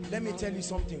 And let me tell you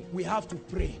something. We have to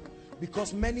pray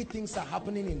because many things are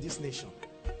happening in this nation.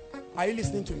 Are you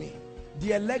listening to me?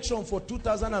 The election for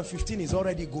 2015 is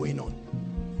already going on.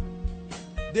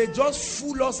 They just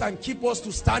fool us and keep us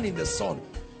to stand in the sun.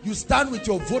 You stand with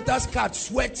your voter's card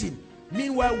sweating.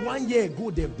 Meanwhile, 1 year ago,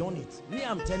 they've done it. Me,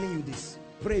 I'm telling you this.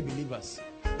 Pray, believers.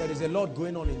 There is a lot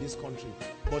going on in this country.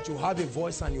 But you have a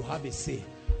voice and you have a say.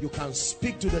 You can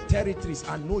speak to the territories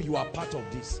and know you are part of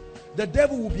this. The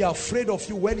devil will be afraid of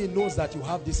you when he knows that you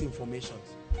have this information.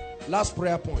 Last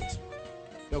prayer point.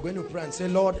 You're going to pray and say,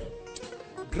 Lord,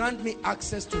 grant me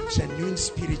access to genuine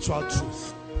spiritual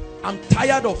truth. I'm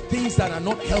tired of things that are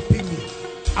not helping me.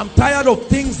 I'm tired of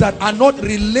things that are not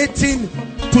relating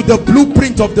to the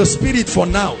blueprint of the Spirit for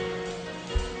now.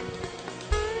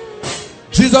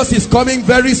 Jesus is coming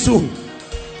very soon.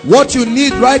 What you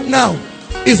need right now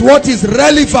is what is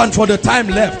relevant for the time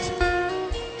left.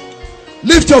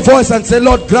 Lift your voice and say,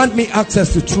 Lord, grant me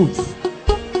access to truth.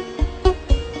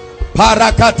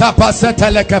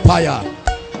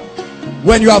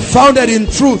 When you are founded in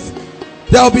truth,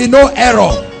 there will be no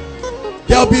error.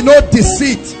 There will be no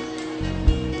deceit.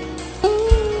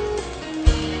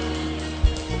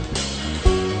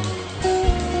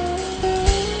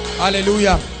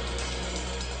 Hallelujah.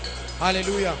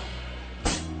 Hallelujah.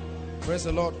 Praise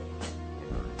the Lord.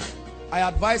 I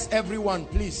advise everyone,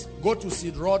 please go to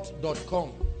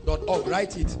sidroth.com.org.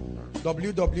 Write it.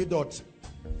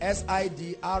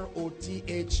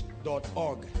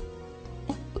 www.sidroth.org.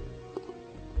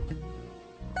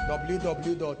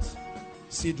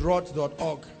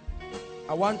 www.sidroth.org.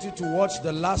 I want you to watch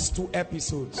the last 2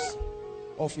 episodes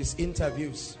of his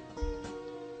interviews.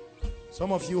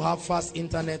 Some of you have fast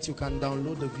internet, you can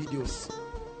download the videos.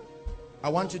 I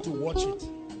want you to watch it.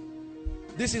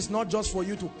 This is not just for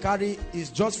you to carry, it's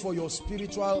just for your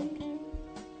spiritual.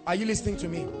 Are you listening to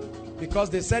me? Because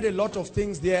they said a lot of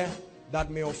things there that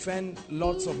may offend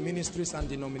lots of ministries and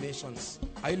denominations.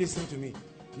 Are you listening to me?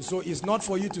 So it's not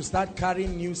for you to start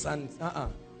carrying news and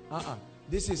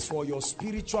This is for your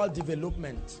spiritual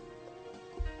development.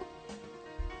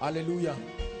 Hallelujah.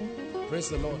 Praise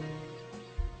the Lord.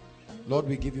 Lord,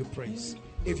 we give you praise.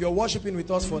 If you're worshiping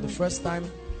with us for the first time,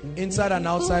 inside and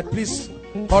outside, please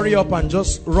hurry up and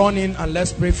just run in and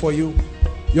let's pray for you.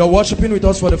 You're worshiping with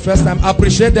us for the first time.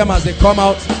 Appreciate them as they come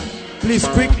out. Please,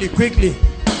 quickly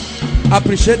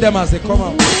appreciate them as they come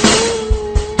out.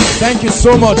 Thank you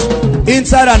so much.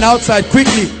 Inside and outside,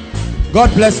 quickly.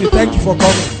 God bless you. Thank you for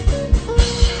coming.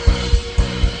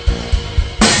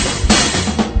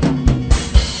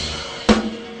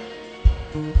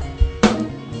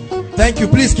 Thank you.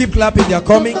 Please keep clapping. They are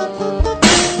coming.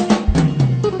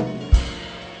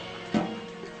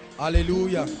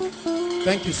 Hallelujah.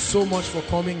 Thank you so much for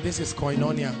coming. This is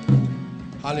Koinonia.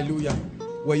 Hallelujah.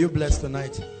 Were you blessed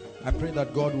tonight? I pray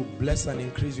that God will bless and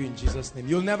increase you in Jesus' name.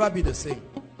 You'll never be the same.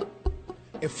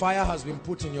 A fire has been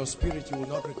put in your spirit you will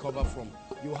not recover from.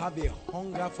 You have a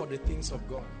hunger for the things of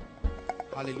God.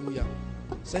 Hallelujah.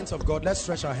 Saints of God, let's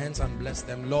stretch our hands and bless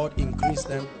them. Lord, increase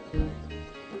them.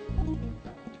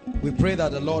 We pray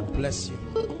that the Lord bless you.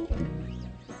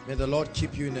 May the Lord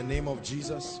keep you in the name of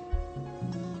Jesus.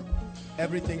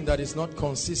 Everything that is not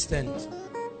consistent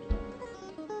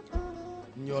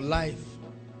in your life,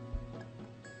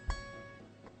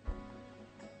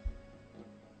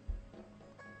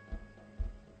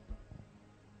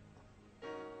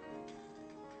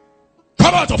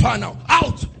 come out of her now.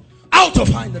 Out of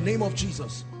her in the name of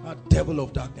Jesus. That devil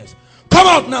of darkness, come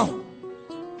out now.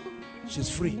 She's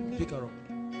free. Pick her up.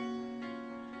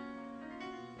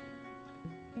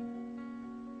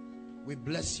 We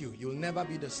bless you. You'll never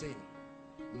be the same.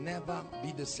 Never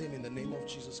be the same in the name of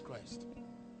Jesus Christ.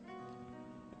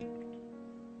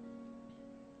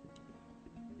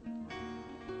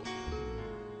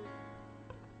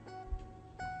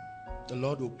 The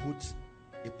Lord will put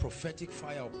a prophetic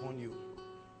fire upon you.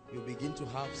 You'll begin to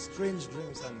have strange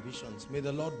dreams and visions. May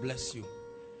the Lord bless you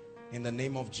in the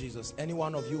name of Jesus. Any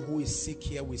one of you who is sick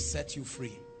here, we set you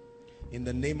free. In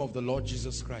the name of the Lord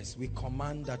Jesus Christ, we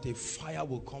command that a fire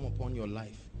will come upon your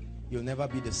life. You'll never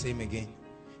be the same again.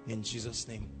 In Jesus'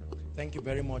 name. Thank you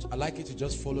very much. I'd like you to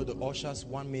just follow the ushers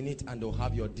 1 minute and they'll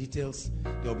have your details.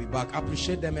 They'll be back.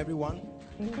 Appreciate them, everyone.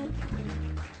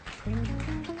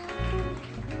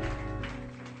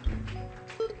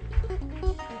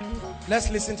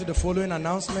 Let's listen to the following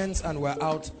announcements and we're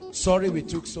out. Sorry we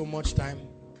took so much time.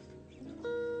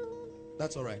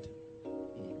 That's all right.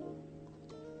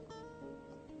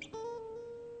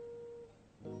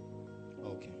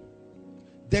 Okay.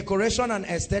 Decoration and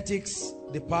aesthetics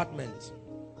department.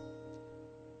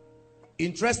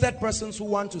 Interested persons who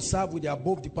want to serve with the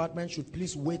above department should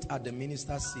please wait at the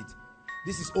minister's seat.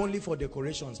 This is only for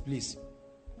decorations, please.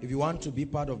 If you want to be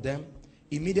part of them,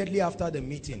 immediately after the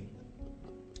meeting.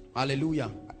 Hallelujah.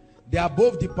 The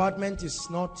above department is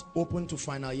not open to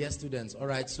final year students. All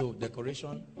right, so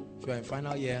decoration, if you're in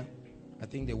final year, I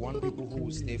think they want people who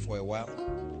will stay for a while.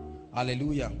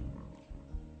 Hallelujah.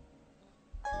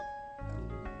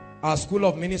 Our school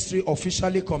of ministry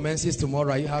officially commences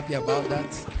tomorrow. Are you happy about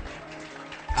that?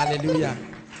 Hallelujah.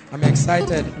 I'm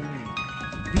excited.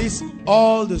 Please,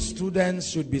 all the students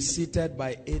should be seated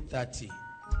by 8:30.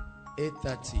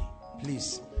 8:30,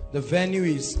 please. The venue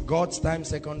is God's Time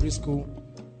Secondary School,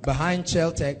 behind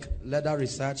Cheltech Leather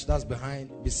Research. That's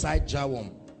beside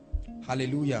Jawam.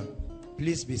 Hallelujah.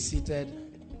 Please be seated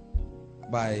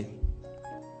by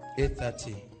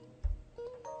 8:30.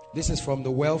 This is from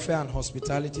the Welfare and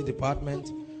Hospitality Department.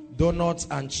 Donuts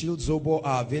and chilled zobo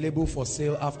are available for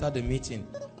sale after the meeting.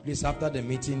 Please, after the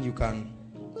meeting, you can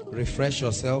refresh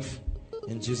yourself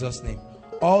in Jesus' name.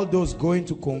 All those going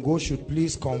to Congo should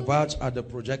please converge at the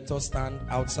projector stand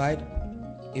outside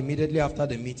immediately after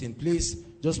the meeting. Please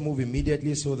just move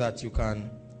immediately so that you can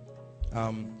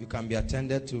be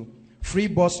attended to. Free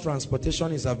bus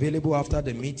transportation is available after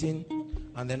the meeting,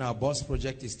 and then our bus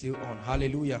project is still on.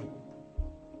 Hallelujah.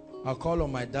 I'll call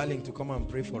on my darling to come and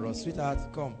pray for us. Sweetheart,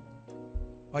 come.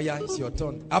 Oh yeah, it's your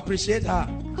turn. Appreciate her.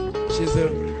 She's the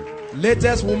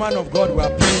latest woman of God we are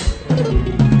praying.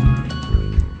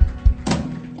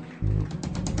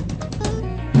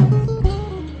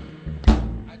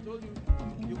 I told you,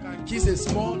 you can kiss a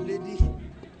small lady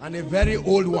and a very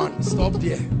old one. Stop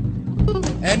there.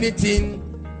 Anything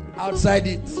outside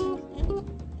it.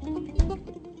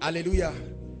 Hallelujah.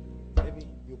 Maybe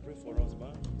you pray for us,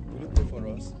 man. Will you pray for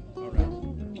us? All right.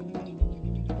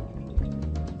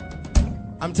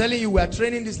 I'm telling you, we are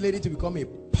training this lady to become a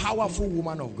powerful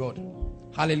woman of God.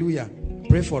 Hallelujah.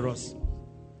 Pray for us.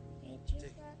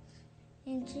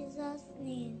 In Jesus'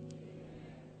 name.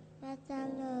 Father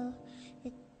Lord,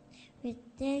 we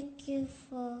thank you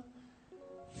for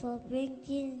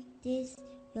bringing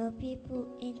your people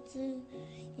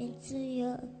into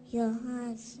your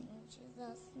hands. In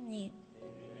Jesus' name.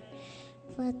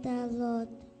 Father Lord,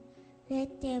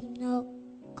 let them not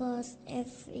cause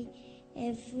every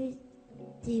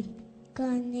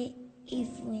demonic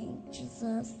evil in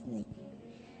Jesus' name.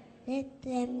 Let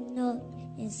them not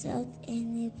insult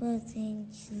anybody in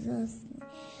Jesus'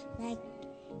 name.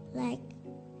 Like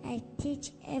I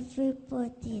teach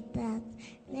everybody that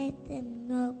let them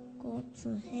not go to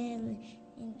hell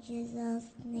in Jesus'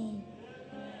 name.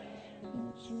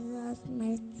 In Jesus'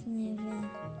 mighty name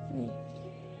we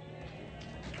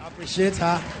pray. Appreciate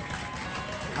her.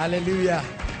 Hallelujah.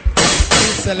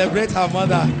 Please celebrate her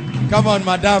mother. Come on,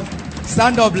 madam.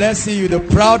 Stand up, let's see you, the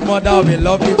proud mother of a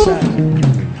lovely child.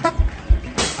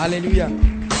 Hallelujah.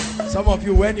 Some of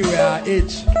you, when you were our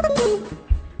age,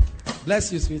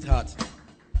 bless you, sweetheart.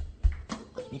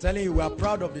 I'm telling you, we are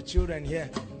proud of the children here.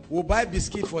 We'll buy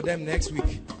biscuit for them next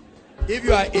week. If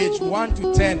you are age 1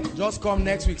 to 10, just come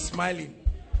next week smiling.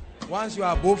 Once you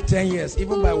are above 10 years,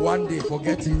 even by one day,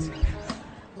 forget it.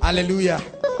 Hallelujah.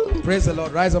 Praise the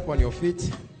Lord. Rise up on your feet.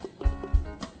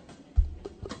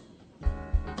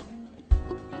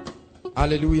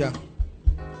 Hallelujah.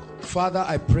 Father,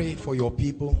 I pray for your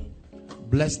people.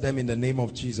 Bless them in the name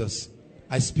of Jesus.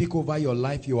 I speak over your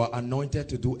life. You are anointed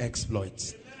to do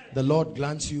exploits. The Lord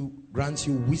grants you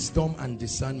wisdom and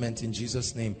discernment in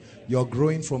Jesus' name. You're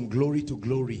growing from glory to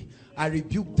glory. I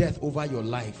rebuke death over your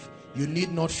life. You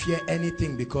need not fear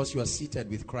anything because you are seated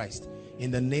with Christ.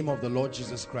 In the name of the Lord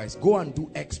Jesus Christ, go and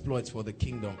do exploits for the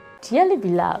kingdom. Dearly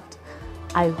beloved,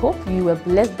 I hope you were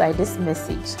blessed by this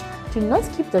message. Do not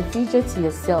keep the video to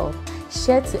yourself.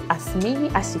 Share to as many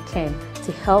as you can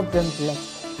to help them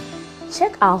bless.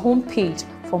 Check our homepage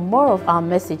for more of our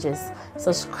messages.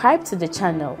 Subscribe to the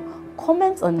channel,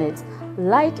 comment on it,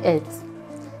 like it.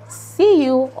 See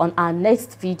you on our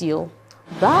next video.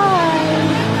 Bye.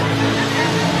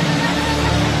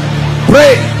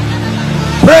 Pray,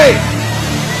 pray,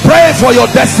 pray. Pray for your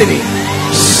destiny.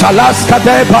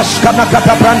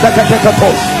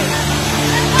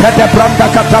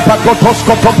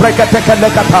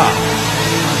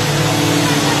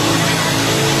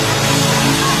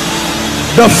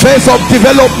 The phase of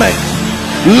development.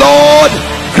 Lord,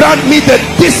 grant me the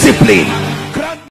discipline